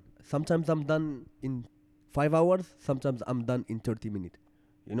I'm done. Sometimes I'm done in 5 hours. Sometimes I'm done in 30 minutes.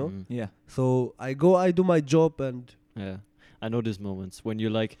 Yeah. So I go, I do my job, and Yeah. I know these moments when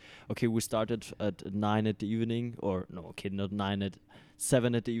you're like, okay, we started at 9 at the evening, or no, okay, not 9 at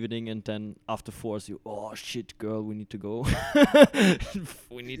 7 at the evening, and then after 4, you, oh shit, girl, we need to go.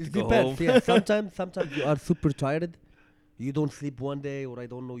 We need to go home. Yeah, sometimes you are super tired. You don't sleep one day, or I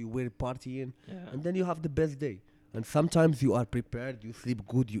don't know, you were partying, and then you have the best day. And sometimes you are prepared, you sleep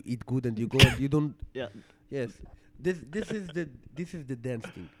good, you eat good, and you go and you don't. Yeah. Yes. This is the dance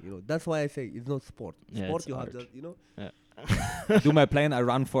thing. That's why I say it's not sport. Yeah, Sport it's you art. have to, Yeah. Do my plan. I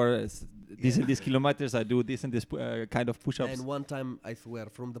run for this and these kilometers. I do this and this kind of push-ups. And one time, I swear,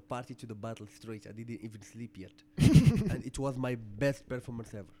 from the party to the battle straight, I didn't even sleep yet. And it was my best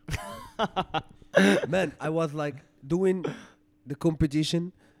performance ever. Man, I was like doing the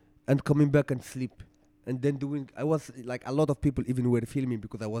competition and coming back and sleep. And then I was like, a lot of people even were filming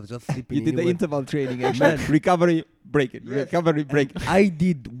because I was just sleeping. You did the anyway. interval training, actually. Recovery, break it. Yes. Recovery, break it. I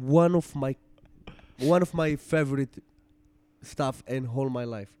did one of my favorite stuff in whole my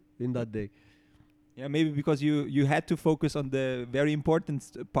life in that day. Yeah, maybe because you had to focus on the very important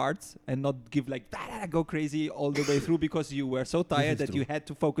parts and not give like go crazy all the way through because you were so tired that you had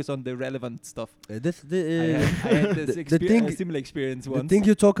to focus on the relevant stuff. I had this similar experience once. The thing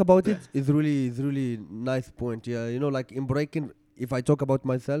you talk about it is really nice point. Yeah, like in breaking, if I talk about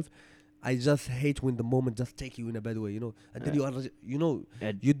myself, I just hate when the moment just take you in a bad way, and then you are,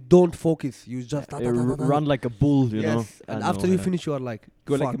 you don't focus. You just run like a bull, you know. And after you finish, you are like,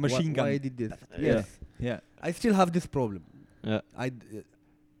 go like a machine gun. Why I did this? Yes. Yeah. I still have this problem. Yeah.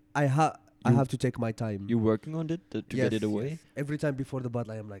 I have to take my time. You working on it to get it away? Yes. Every time before the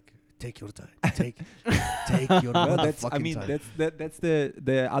battle, I am like, take your time. Take your motherfucking time. That's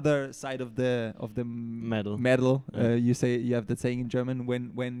the other side of the medal. Yeah. You say you have that saying in German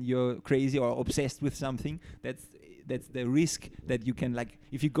when you're crazy or obsessed with something. That's the risk that you can, like,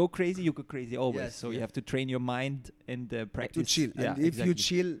 if you go crazy, you go crazy always. Yes, so you have to train your mind and practice to chill. Yeah, and if you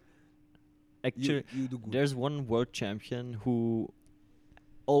chill, actually, you do good. there's one world champion who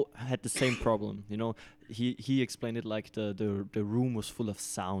had the same problem. He explained it like the room was full of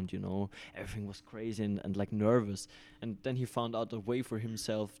sound. Everything was crazy and like nervous. And then he found out a way for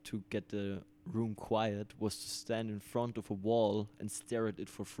himself to get the room quiet was to stand in front of a wall and stare at it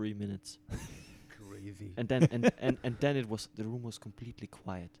for 3 minutes. Crazy. And then and then the room was completely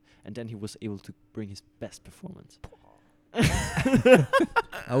quiet. And then he was able to bring his best performance.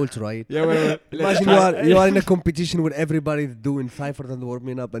 I will try it. Yeah, well, Imagine you are in a competition where everybody's doing ciphers and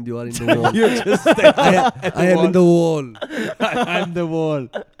warming up, and you are in the wall. you just stand I am in the wall. I'm the wall.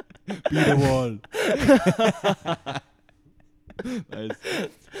 Be the wall. Nice.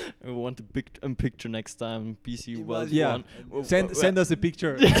 We want a picture next time. PC World Yeah. One. Send us a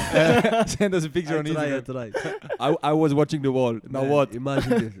picture. Send us a picture on Instagram. Try. I was watching the wall. Now Man, what?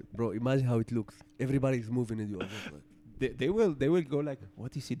 Imagine this, bro. Imagine how it looks. Everybody's moving, and you are just like, They will go like,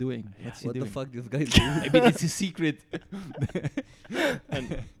 what is he doing? What's he what the doing? fuck this guy doing? I mean, it's a secret.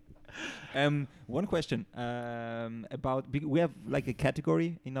 And one question about we have like a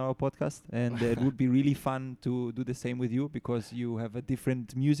category in our podcast, and it would be really fun to do the same with you because you have a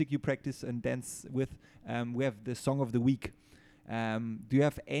different music you practice and dance with. We have the song of the week. Do you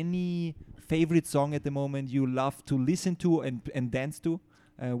have any favorite song at the moment you love to listen to and dance to?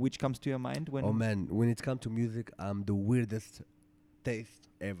 Which comes to your mind when? Oh man, when it comes to music, I'm the weirdest taste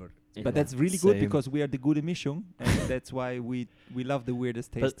ever. But that's really good Same. because we are the gute Mischung, and that's why we love the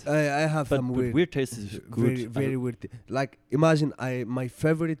weirdest taste. I have But some weird taste is good. very weird. Like imagine my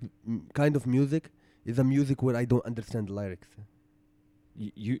favorite kind of music is a music where I don't understand the lyrics.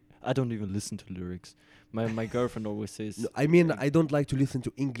 I don't even listen to lyrics. My girlfriend always says. No, I mean, I don't like to listen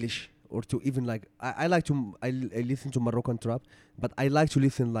to English or to even like I like to I listen to Moroccan trap, but I like to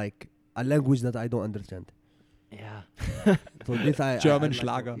listen like a language that I don't understand. Yeah. So this German I like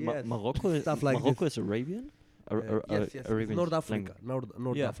Schlager. yes. Morocco Stuff like Morocco this. is Arabian. Yes, Arabian North Africa, language.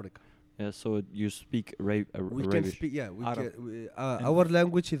 North Yeah. Africa. Yeah, so you speak We can Arabic. speak. Yeah, we Arab. can. And Our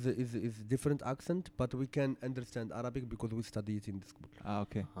language is different accent, but we can understand Arabic because we study it in the school.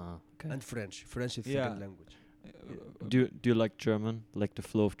 Okay. Okay. And French. French is Yeah. second language. Do you like German? Like the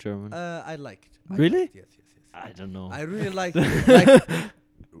flow of German? I like it. I Really? like it, yes, yes, yes. I don't know. I really like like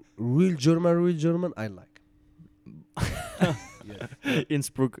real German. I like. Yes.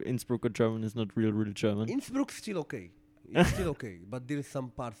 Innsbruck German is not real German. Innsbruck still okay. It's still okay, but there is some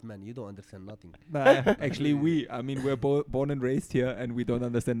parts, man, you don't understand nothing. Actually, we're born and raised here, and we don't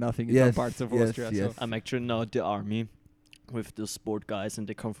understand nothing in Yes, some parts of yes, Austria. yes. So I'm actually now at the army with the sport guys, and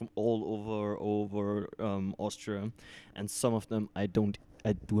they come from all over Austria, and some of them I do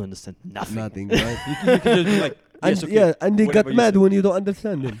understand nothing. Nothing, right? you can just be like, And yes, okay, yeah, and they whatever get you mad say. when you don't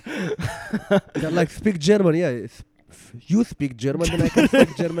understand them. They're like, speak German, yeah. You speak German, then I can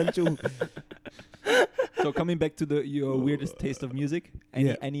speak German too. So coming back to your weirdest taste of music,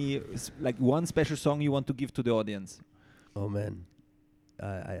 any like one special song you want to give to the audience? Oh man,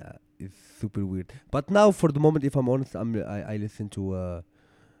 it's super weird. But now, for the moment, if I'm honest, I listen to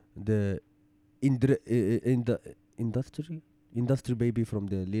the industry baby from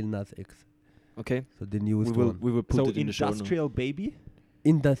the Lil Nas X. Okay, So the newest we one. will put So it in the show notes. industrial baby,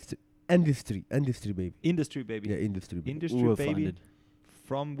 Industry baby. industry baby, Yeah, industry baby. industry We will find baby. it.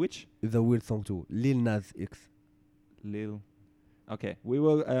 From which? It's a weird song too. Lil Nas X. Lil. Okay, we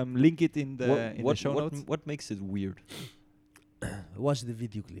will link it in the show notes. What makes it weird? Watch the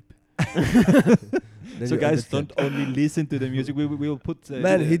video clip. Then So you guys, understand. don't only listen to the music. We will put.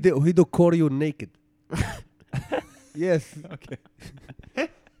 Man, he do choreo naked. Yes. Okay.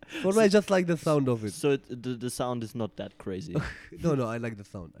 For me, I just like the sound of it. So the sound is not that crazy. No, I like the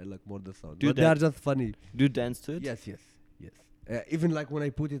sound. I like more the sound. Do But they that- are just funny. Do you dance to it? Yes. Even like when I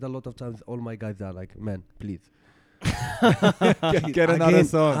put it a lot of times, all my guys are like, man, please. Get another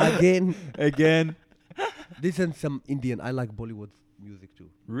song. Again. Listen some Indian. I like Bollywood music too.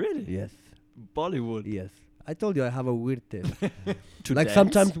 Really? Yes. Bollywood. Yes. I told you I have a weird taste. To Like dance?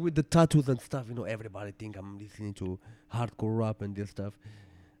 sometimes with the tattoos and stuff, everybody think I'm listening to hardcore rap and this stuff.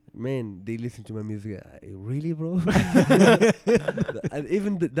 Man, they listen to my music. Really, bro? And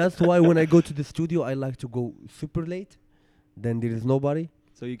even that's why when I go to the studio, I like to go super late. Then there is nobody,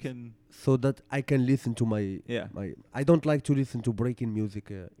 So you can. so that I can listen to my. I don't like to listen to breaking music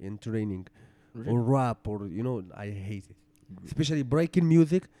in training or rap or I hate it. Especially breaking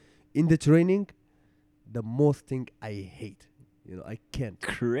music in the training. The most thing I hate. I can't.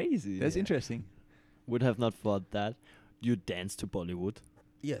 Crazy. That's Yeah. interesting. Would have not thought that. You dance to Bollywood.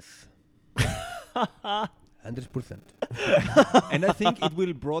 Yes. 100%. And I think it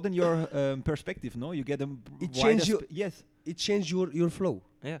will broaden your perspective. No, you get a It wider change you- yes. It changed your flow.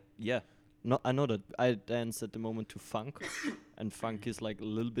 Yeah. No, I know that. I dance at the moment to funk, and funk is like a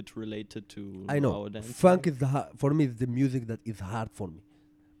little bit related to I know. our dance. Funk is for me is the music that is hard for me.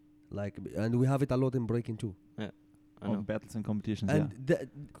 Like, and we have it a lot in breaking too. I On know. battles and competitions. And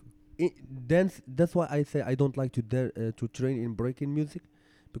dance. That's why I say I don't like to train in breaking music,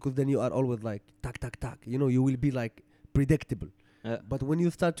 because then you are always like tak tak tak. You will be like predictable. But when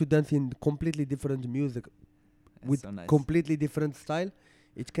you start to dance in completely different music with so nice. completely different style,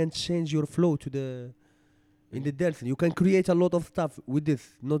 it can change your flow in the dance. You can create a lot of stuff with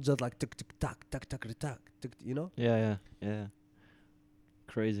this, not just like tick tick tack tack tack tack. Yeah.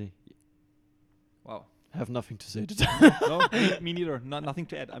 Crazy. Wow. Have nothing to say to that. No, me neither. Nothing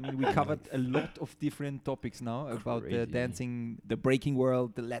to add. I mean, we covered a lot of different topics now about the Crazy. dancing, the breaking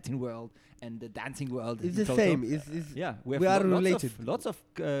world, the Latin world, and the dancing world. It's in the total. same. Yeah, we are related. Lots of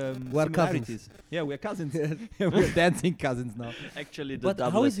We are similarities. Yeah, we're cousins. We're dancing cousins now. Actually, the But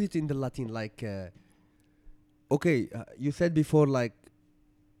double how is it in the Latin? Like, okay, you said before, like,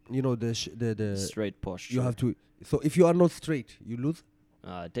 the straight posture. you have to. So if you are not straight, you lose.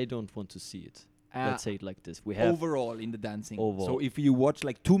 They don't want to see it. Let's say it like this. We have Overall in the dancing. Overall. So if you watch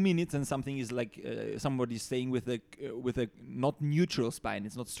like 2 minutes and something is like somebody staying with a not neutral spine,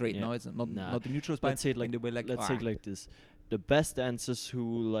 it's not straight. Yeah. No, it's not Nah. not the neutral spine. Let's say it like and they were like, let's say it like this. The best dancers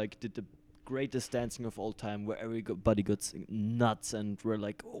who like did the greatest dancing of all time, where everybody got nuts and were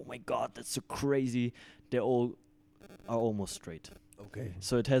like, oh my god, that's so crazy. They all are almost straight. Okay.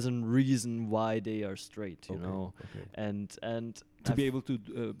 So it has a reason why they are straight, you know. Okay. And to be able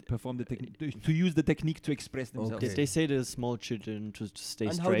to perform the technique, to use the technique to express themselves. Okay. they say the small children to stay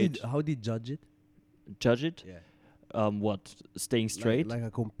And straight. how did judge it? Judge it. Yeah. What? Staying straight. Like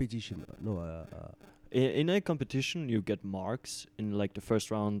a competition. No. In a competition, you get marks in like the first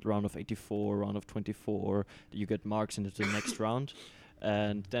round of 84, round of 24. You get marks into the next round,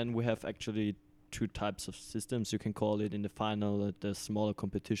 and then we have actually two types of systems, you can call it. In the final, at the smaller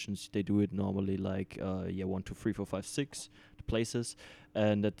competitions, they do it normally like 1, 2, 3, 4, 5, 6 places,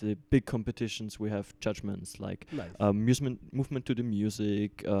 and at the big competitions we have judgments like movement to the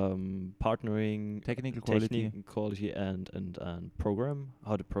music, partnering, Technical quality, and program,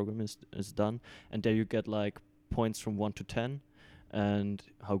 how the program is done, and there you get like points from 1 to 10, and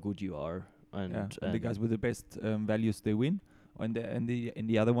how good you are. And the guys with the best values, they win. And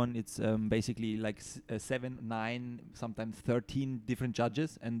the other one, it's basically like 7, 9, sometimes 13 different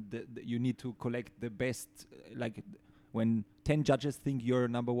judges, and you need to collect the best. Like when 10 judges think you're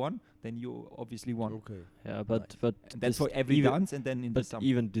number one, then you obviously won. Okay. Yeah, but that's for every dance, and then in the sum.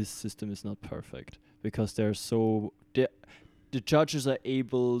 Even this system is not perfect because the judges are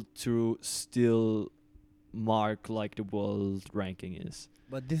able to still mark like the world ranking is.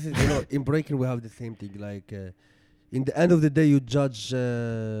 But this is, in breaking we have the same thing. Like, in the end of the day, you judge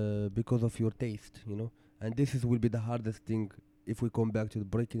because of your taste, and this will be the hardest thing if we come back to the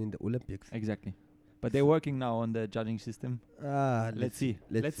breaking in the Olympics. Exactly. But they're working now on the judging system. Let's see.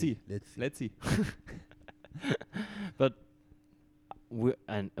 But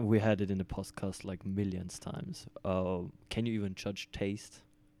we had it in the podcast like millions times. Can you even judge taste?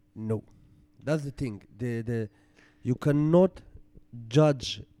 No, that's the thing. You cannot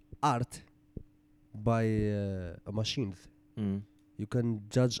judge art by machines. You can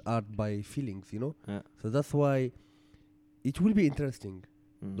judge art by feelings, Yeah. So that's why it will be interesting.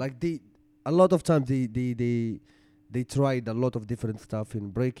 Like a lot of times they tried a lot of different stuff in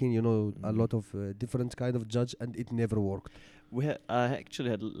breaking, a lot of different kind of judge, and it never worked. I actually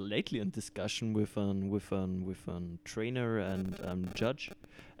had lately a discussion with an trainer and judge,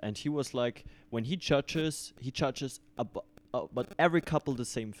 and he was like, when he judges about every couple the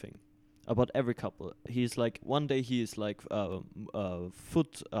same thing. About every couple, he's like, one day he is like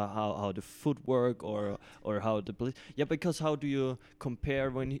foot, how the footwork or how the because how do you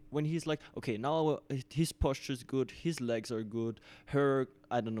compare when he's like, okay, now his posture is good, his legs are good, her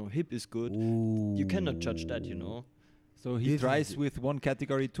hip is good. Ooh. You cannot judge that, So he tries with one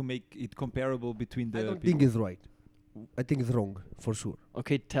category to make it comparable between the. I don't think it's right. I think it's wrong for sure.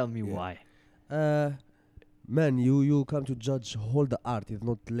 Okay, tell me why. Man, you come to judge all the art, it's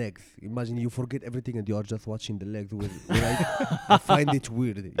not legs. Imagine you forget everything and you are just watching the legs. I find it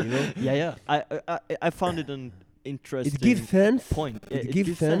weird, Yeah. I found it an interesting. It gives sense. Point. It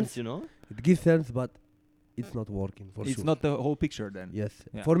gives sense, It gives sense, but it's not working for sure. It's not the whole picture then. Yes.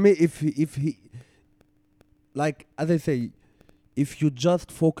 Yeah. For me, if he, like as I say, if you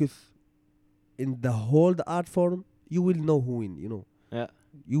just focus in the whole art form, you will know who win. Yeah.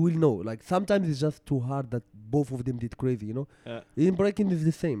 You will know. Like sometimes it's just too hard that both of them did crazy. Yeah. In breaking is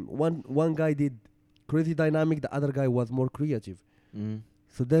the same. One guy did crazy dynamic, the other guy was more creative.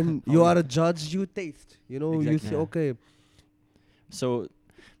 So then you are a judge, you taste. Exactly. You say okay. So,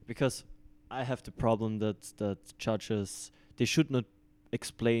 because I have the problem that judges, they should not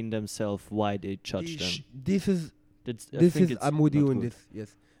explain themselves why they judge them. This is I'm with you in this.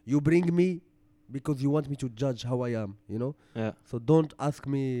 Yes, you bring me because you want me to judge how I am. Yeah. So don't ask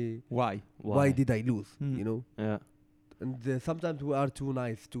me Why did I lose. Yeah. And sometimes we are too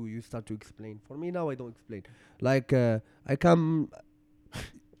nice too. You start to explain. For me now, I don't explain. Like I come,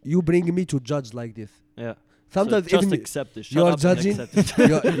 you bring me to judge like this. Yeah. Sometimes so just even accept it. you are Shut up and judging. accept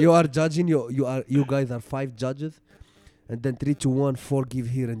it. you are judging. You guys are 5 judges, and then 3, 2, 1, 4 give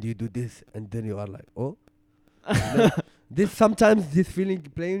here, and you do this, and then you are like, oh. This sometimes this feeling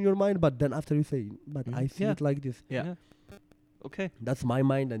play in your mind, but then after you say, but I see it like this. Yeah. Okay. That's my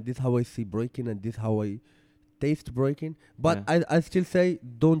mind, and this how I see breaking, and this how I taste breaking. But I still say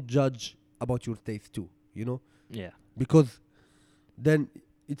don't judge about your taste too. Yeah. Because then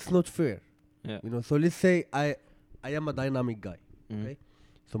it's not fair. Yeah. So let's say I am a dynamic guy. Okay.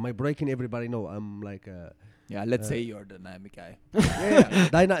 So my breaking, everybody know I'm like. Let's say you're a dynamic guy.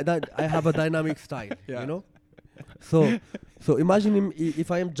 I have a dynamic style. So imagine if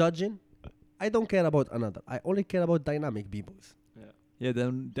I am judging, I don't care about another. I only care about dynamic b-boys. Yeah,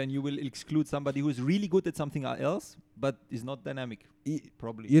 then you will exclude somebody who is really good at something else, but is not dynamic.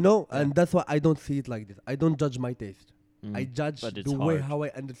 Probably. And that's why I don't see it like this. I don't judge my taste. I judge the way how I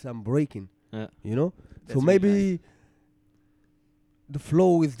understand breaking. Yeah. So maybe the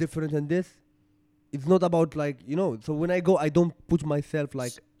flow is different than this. It's not about like, so when I go, I don't put myself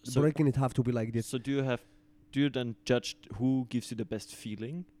like breaking it have to be like this. So do you then judge who gives you the best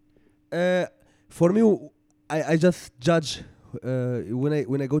feeling? For me, I just judge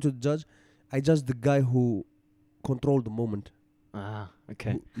when I go to the judge, I judge the guy who control the moment.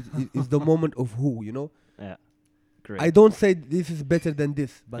 Okay. It's the moment of who, Yeah. Great. I don't say this is better than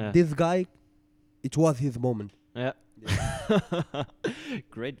this, but this guy it was his moment. Yeah.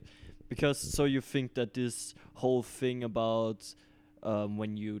 Great. Because so you think that this whole thing about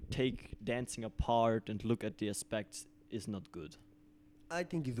when you take dancing apart and look at the aspects is not good. I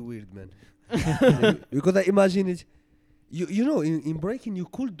think it's weird, man. Because I imagine it. You know, in breaking you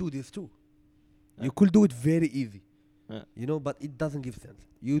could do this too. You could do it very easy. You know, but it doesn't give sense.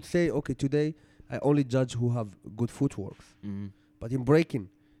 You'd say, okay, today I only judge who have good footworks. But in breaking,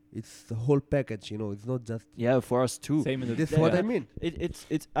 it's the whole package. You know, it's not just. Yeah, for us too. Same in the This is what I mean.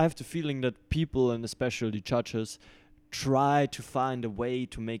 It's. I have the feeling that people and especially judges try to find a way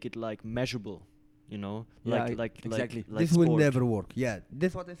to make it like measurable. You know, Yeah, like exactly. Like This will sport. never work. Yeah,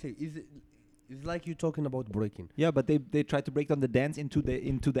 that's what I say. It's like you talking about breaking. Yeah, but they try to break down the dance into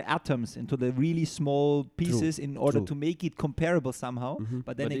the atoms, into the really small pieces in order True. to make it comparable somehow. Mhm.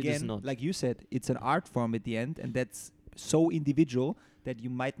 But then But it is again, not. like you said, it's an art form at the end, and that's so individual that you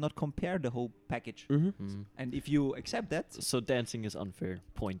might not compare the whole package. Mm. And if you accept that, So dancing is unfair.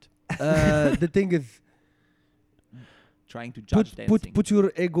 Point. The thing is, trying to judge dancing. put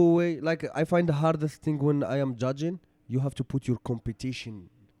your ego away. Like I find the hardest thing when I am judging, you have to put your competition.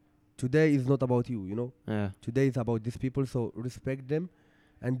 Today is not about you, you know. Yeah. Today is about these people, so respect them,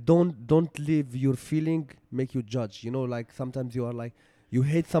 and don't leave your feeling make you judge. You know, like sometimes you are like you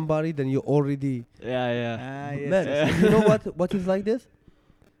hate somebody, then you already Yeah. man. You know what is like this?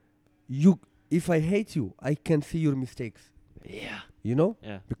 If I hate you, I can see your mistakes. Yeah. You know,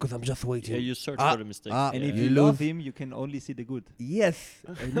 Yeah. because I'm just waiting. Yeah. You search Ah, for the mistakes. ah, And yeah. if You you love lose. him, you can only see the good. Yes,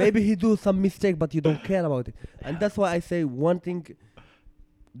 maybe he do some mistake, but you don't care about it, and that's why I say one thing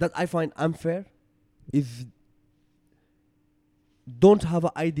that I find unfair is don't have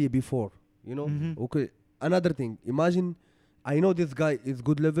an idea before, you know. Mhm. Okay, another thing. Imagine, I know this guy is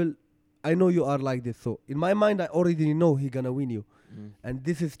good level. I know you are like this, so in my mind I already know he gonna win you, and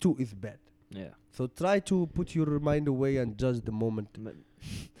this is too is bad. Yeah. So try to put your mind away and judge the moment.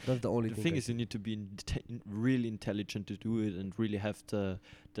 That's the only The thing. thing I is, you think. need to be really intelligent to do it and really have the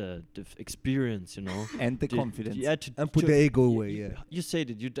experience, you know. And the confidence. Yeah, And put the ego away. You, Yeah. you say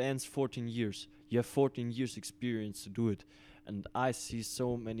that you dance 14 years. You have 14 years experience to do it, and I see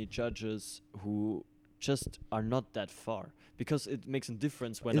so many judges who just are not that far because it makes a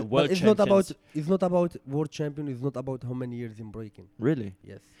difference when a But world it's not about champions- it's not about world champion. It's not about how many years in breaking. really.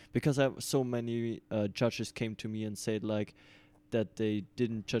 Yes. Because so many judges came to me and said like that they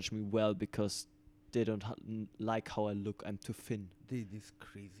didn't judge me well because they don't like how I look. I'm too thin. This is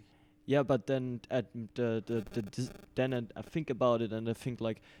crazy. Yeah, but then I think about it and I think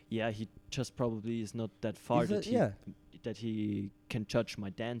like, yeah, he just probably is not that far Is it- that he can judge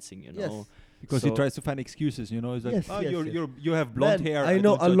my dancing, you know. Yes. Because he So- tries to find excuses, you know. It's like, Yes, oh, yes, yes. you have blonde Man, hair. I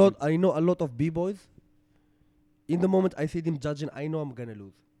know don't a judge lot. you." I know a lot of b-boys. In the moment I see them judging, I know I'm gonna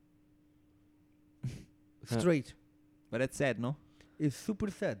lose. Straight. But that's sad, no? It's super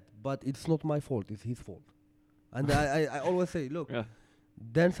sad, but it's not my fault. It's his fault. And I always say, look, Yeah.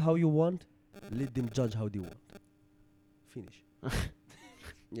 dance how you want. Let them judge how they want. Finish.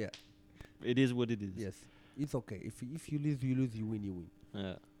 Yeah. It is what it is. Yes. It's okay. If you lose, you lose. You win, you win.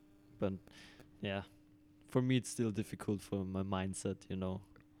 Yeah. But yeah, for me it's still difficult for my mindset, you know.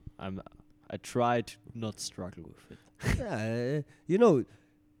 I try to not struggle with it. Yeah, you know,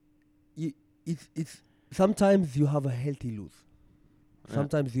 it's sometimes you have a healthy lose. Yeah.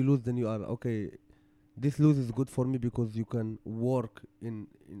 Sometimes you lose, then you are okay. This lose is good for me because you can work in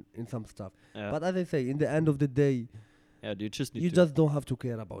some stuff. Yeah. But as I say, in the end of the day, Yeah, you just need you to just don't have to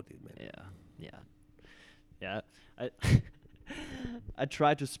care about it, man. Yeah. I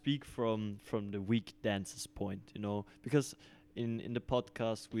try to speak from the weak dancers point, you know, because in the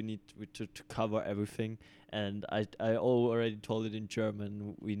podcast we need to cover everything, and I already told it in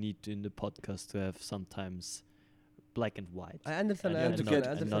German. We need in the podcast to have sometimes black and white. I understand. And I yeah, to not- understand. get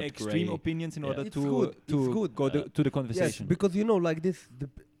I and understand. not extreme grey. opinions in Yeah. order It's to good, it's good. go Yeah. to the conversation. Yes, because you know, like this,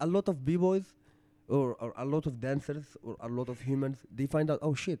 a lot of b-boys or a lot of dancers or a lot of humans, they find out,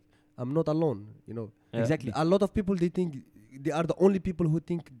 oh shit, I'm not alone. You know, Yeah. Exactly. a lot of people they think they are the only people who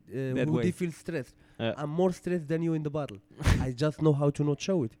think That who way. they feel stressed. Yeah. I'm more stressed than you in the battle. I just know how to not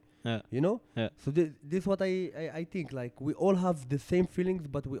show it. Yeah. You know. Yeah. So this what I think. Like we all have the same feelings,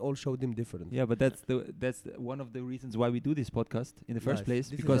 but we all show them different. Yeah, but that's one of the reasons why we do this podcast in the first Nice. place,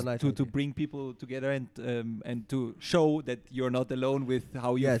 This is a because nice to idea. bring people together and to show that you're not alone with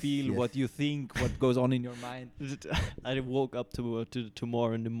how you Yes, feel, yes. what you think, what goes on in your mind. I woke up to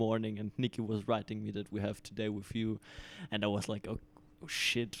tomorrow in the morning, and Nikki was writing me that we have today with you, and I was like, oh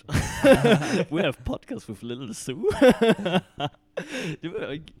shit, we have podcasts with LILZOO.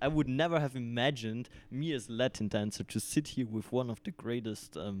 I would never have imagined me as a Latin dancer to sit here with one of the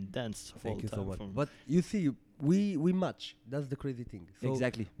greatest dancers of all Thank you so time. much. from- But you see, we match. That's the crazy thing. So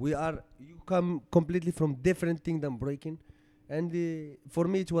Exactly. you come completely from different thing than breaking, and for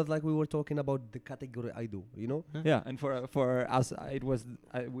me it was like we were talking about the category I do. You know. Yeah, and for us, it was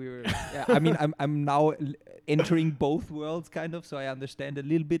we were. Yeah, I mean, I'm now entering both worlds, kind of, so I understand a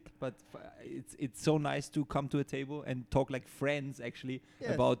little bit. But it's so nice to come to a table and talk like friends, actually,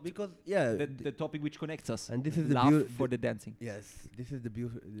 Yes, about because the topic which connects us. and this is the love beau- for the dancing. yes, this is the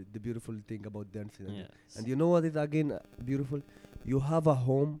beautiful thing about dancing. And, Yes. and you know what is again beautiful? You have a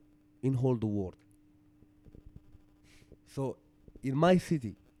home in whole the world. So in my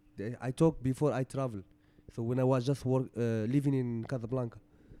city, I talked before I travel. So when I was just living in Casablanca,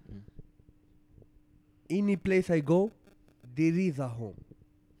 Mm. any place I go, there is a home.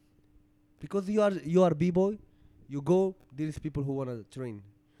 Because you are b-boy, you go, there is people who wanna train.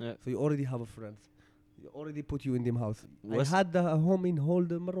 Yeah. So you already have a friends. You already put you in them house. Was- I had a home in whole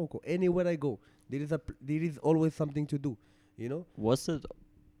the Morocco. Anywhere I go, there is always something to do. You know, Was it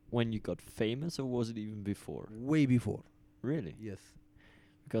when you got famous, or was it even before? way before. Really? Yes.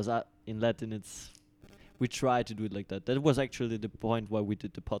 Because in Latin, we try to do it like that. That was actually the point why we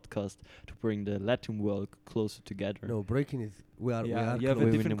did the podcast, to bring the Latin world closer together. No, breaking is we are Yeah, we you are have close. a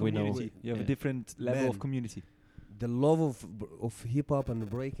We different know- community. You have a yeah. different level of Man. community. the love of hip hop and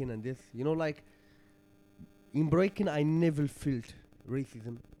breaking and this. You know, like in breaking, I never felt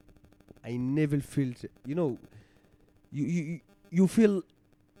racism. I never felt. You know, you feel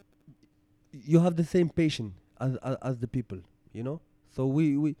you have the same passion as the people. You know, so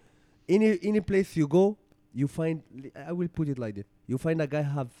we any place you go, you find. I will put it like this: you find a guy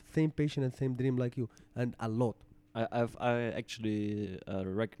have same passion and same dream like you, and a lot. I actually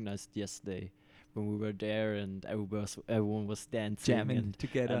recognized yesterday when we were there and everyone was dancing Jamming and,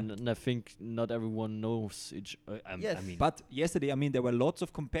 together. and I think not everyone knows each. I Yes. mean, But yesterday, I mean, there were lots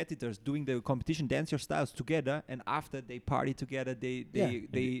of competitors doing the competition Dance Your Styles together, and after they party together,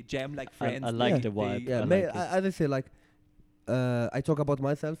 they jam like friends. I like Yeah. the vibe. Yeah, I may, like it. as I say, like, I talk about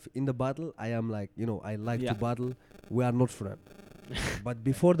myself in the battle. I am like, you know, I like Yeah. to battle. We are not friends, but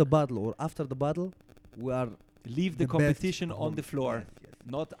before the battle or after the battle, we are Leave the best competition on hom- the floor, Yes,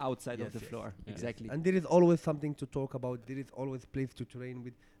 yes. not outside Yes, of the yes. floor. Yeah. Exactly. And there is always something to talk about. There is always place to train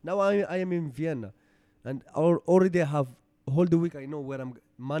with. Now I am in Vienna, and already I have whole the week. I know where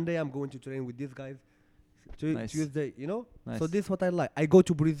Monday I'm going to train with these guys. Nice. Tuesday, you know. So Nice. this is what I like. I go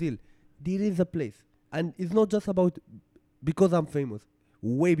to Brazil. There is a place, and it's not just about because I'm famous.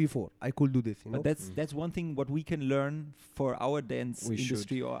 Way before I could do this, you know. But that's one thing what we can learn for our dance We should.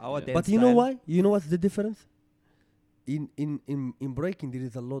 industry or our Yeah. dance But you know style. why? You know what's the difference? In breaking, there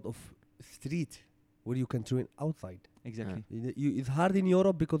is a lot of street where you can train outside. Exactly. It's hard in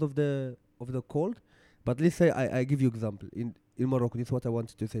Europe because of the cold. But let's say I give you example in Morocco. This is what I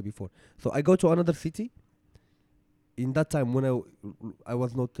wanted to say before. So I go to another city. In that time when I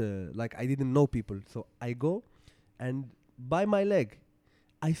was not like I didn't know people, so I go and by my leg,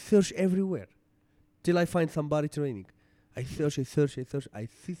 I search everywhere till I find somebody training. I search. I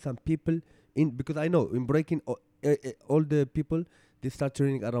see some people because I know in breaking all the people they start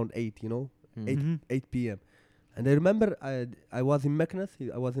training around 8. You know, Mm. 8 p.m. And I remember I was in Meknes.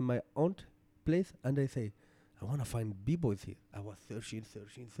 I was in my aunt place, and I say, I want to find b-boys here. I was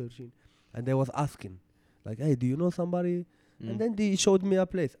searching, and I was asking, like, hey, do you know somebody? And then they showed me a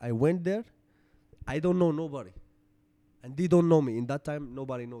place. I went there. I don't know nobody, and they don't know me. In that time,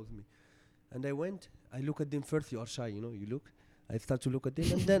 nobody knows me. And I went. I look at them first. You are shy, you know. You look. I start to look at them,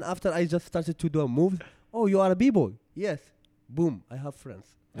 and then after I just started to do a move. Oh, you are a b-boy? Yes. Boom. I have friends.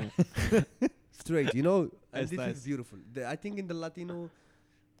 Straight, you know. And That's this nice. is beautiful. I think in the Latino,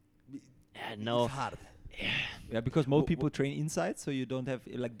 Yeah, no. it's hard. Yeah, because most Wh- people train inside, so you don't have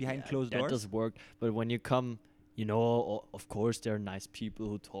like behind closed that doors. does work. But when you come, you know, of course there are nice people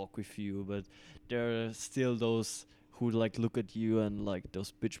who talk with you, but there are still those who like look at you and like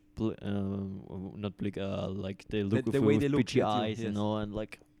those bitch, not blick, like they look the with way you they with look bitchy at you, eyes, you yes. know, and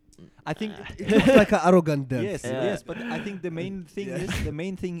like. I think It looks like an arrogant dance. yes, Yeah. yes, but I think the main thing Yeah. is the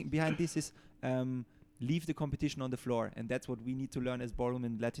main thing behind this is leave the competition on the floor, and that's what we need to learn as ballroom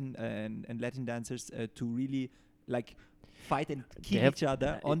and Latin and Latin dancers to really like fight and kill have- each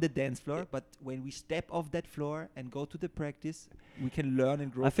other on the dance floor. But when we step off that floor and go to the practice, we can learn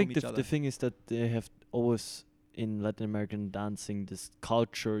and grow I think from each other. the thing is that they have always in Latin American dancing, this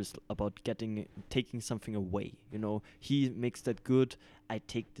culture is about taking something away. You know, he makes that good, I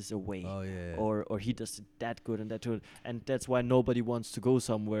take this away. Oh yeah. Or he does it that good and that good, and that's why nobody wants to go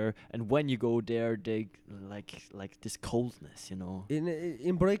somewhere. And when you go there, they like this coldness, you know.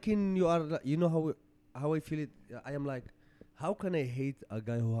 In breaking, you are you know how I feel it. I am like, how can I hate a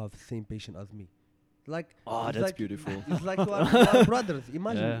guy who have same patient as me? Like, Oh, it's that's like, beautiful. It's like you are brothers.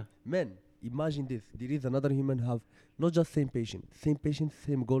 Imagine, Yeah. man. Imagine this. There is another human have not just same patient,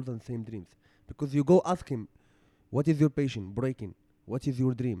 same goals and same dreams. Because you go ask him, what is your patient breaking? What is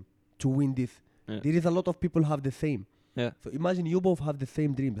your dream to win this? Yeah. There is a lot of people have the same. Yeah. So imagine you both have the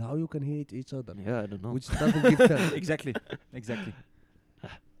same dreams. How you can hate each other? Yeah, I don't know. Which doesn't give sense. Exactly.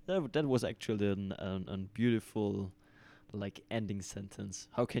 That was actually an beautiful, like, ending sentence.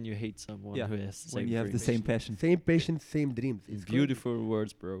 How can you hate someone Yeah, who has the when same you have the dreams? same passion. Same patient, same dreams. It's Beautiful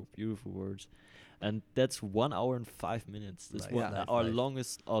words, bro. Beautiful words. And that's 1 hour and 5 minutes. That's Nice, one, nice, our nice.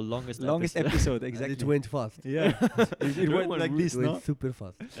 longest Longest episode. episode, And exactly. it went fast. Yeah, it went like this, It went no? super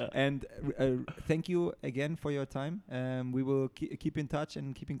fast. And thank you again for your time. We will keep in touch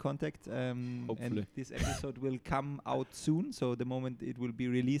and keep in contact. Hopefully. And this episode will come out soon. So the moment it will be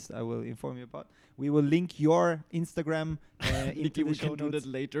released, I will inform you about. We will link your Instagram into Nikki, the we show can do notes. that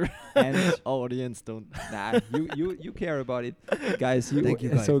later. And Audience don't. nah, you care about it, guys. Thank you,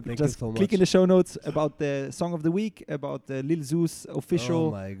 guys. So Thank you just so click much. in the show notes about the song of the week, about LILZOO's Oh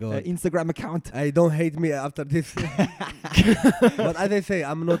official my god. Instagram account. I don't hate me after this. But as I say,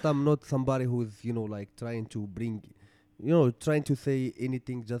 I'm not somebody who's like trying to bring, trying to say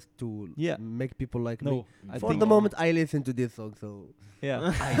anything just to Yeah. make people like me. No, I For think the moment, I listen to this song, so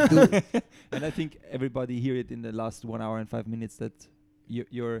yeah. I do. And I think everybody hear it in the last 1 hour and 5 minutes that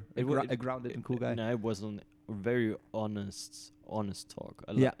you're a grounded and cool guy. No, it was a very honest talk.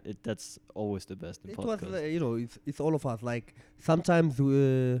 Yeah. That's always the best in It was, podcast. it's all of us. Like sometimes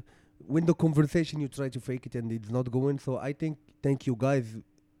when the conversation you try to fake it and it's not going. So I think thank you guys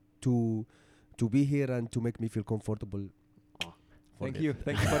to be here and to make me feel comfortable. Thank you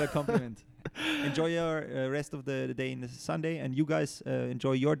for the compliment. Enjoy your rest of the day in the Sunday, and you guys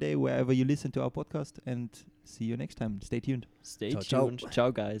enjoy your day wherever you listen to our podcast, and see you next time. Stay tuned. Stay Ciao, ciao. tuned. Ciao,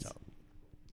 guys. Ciao.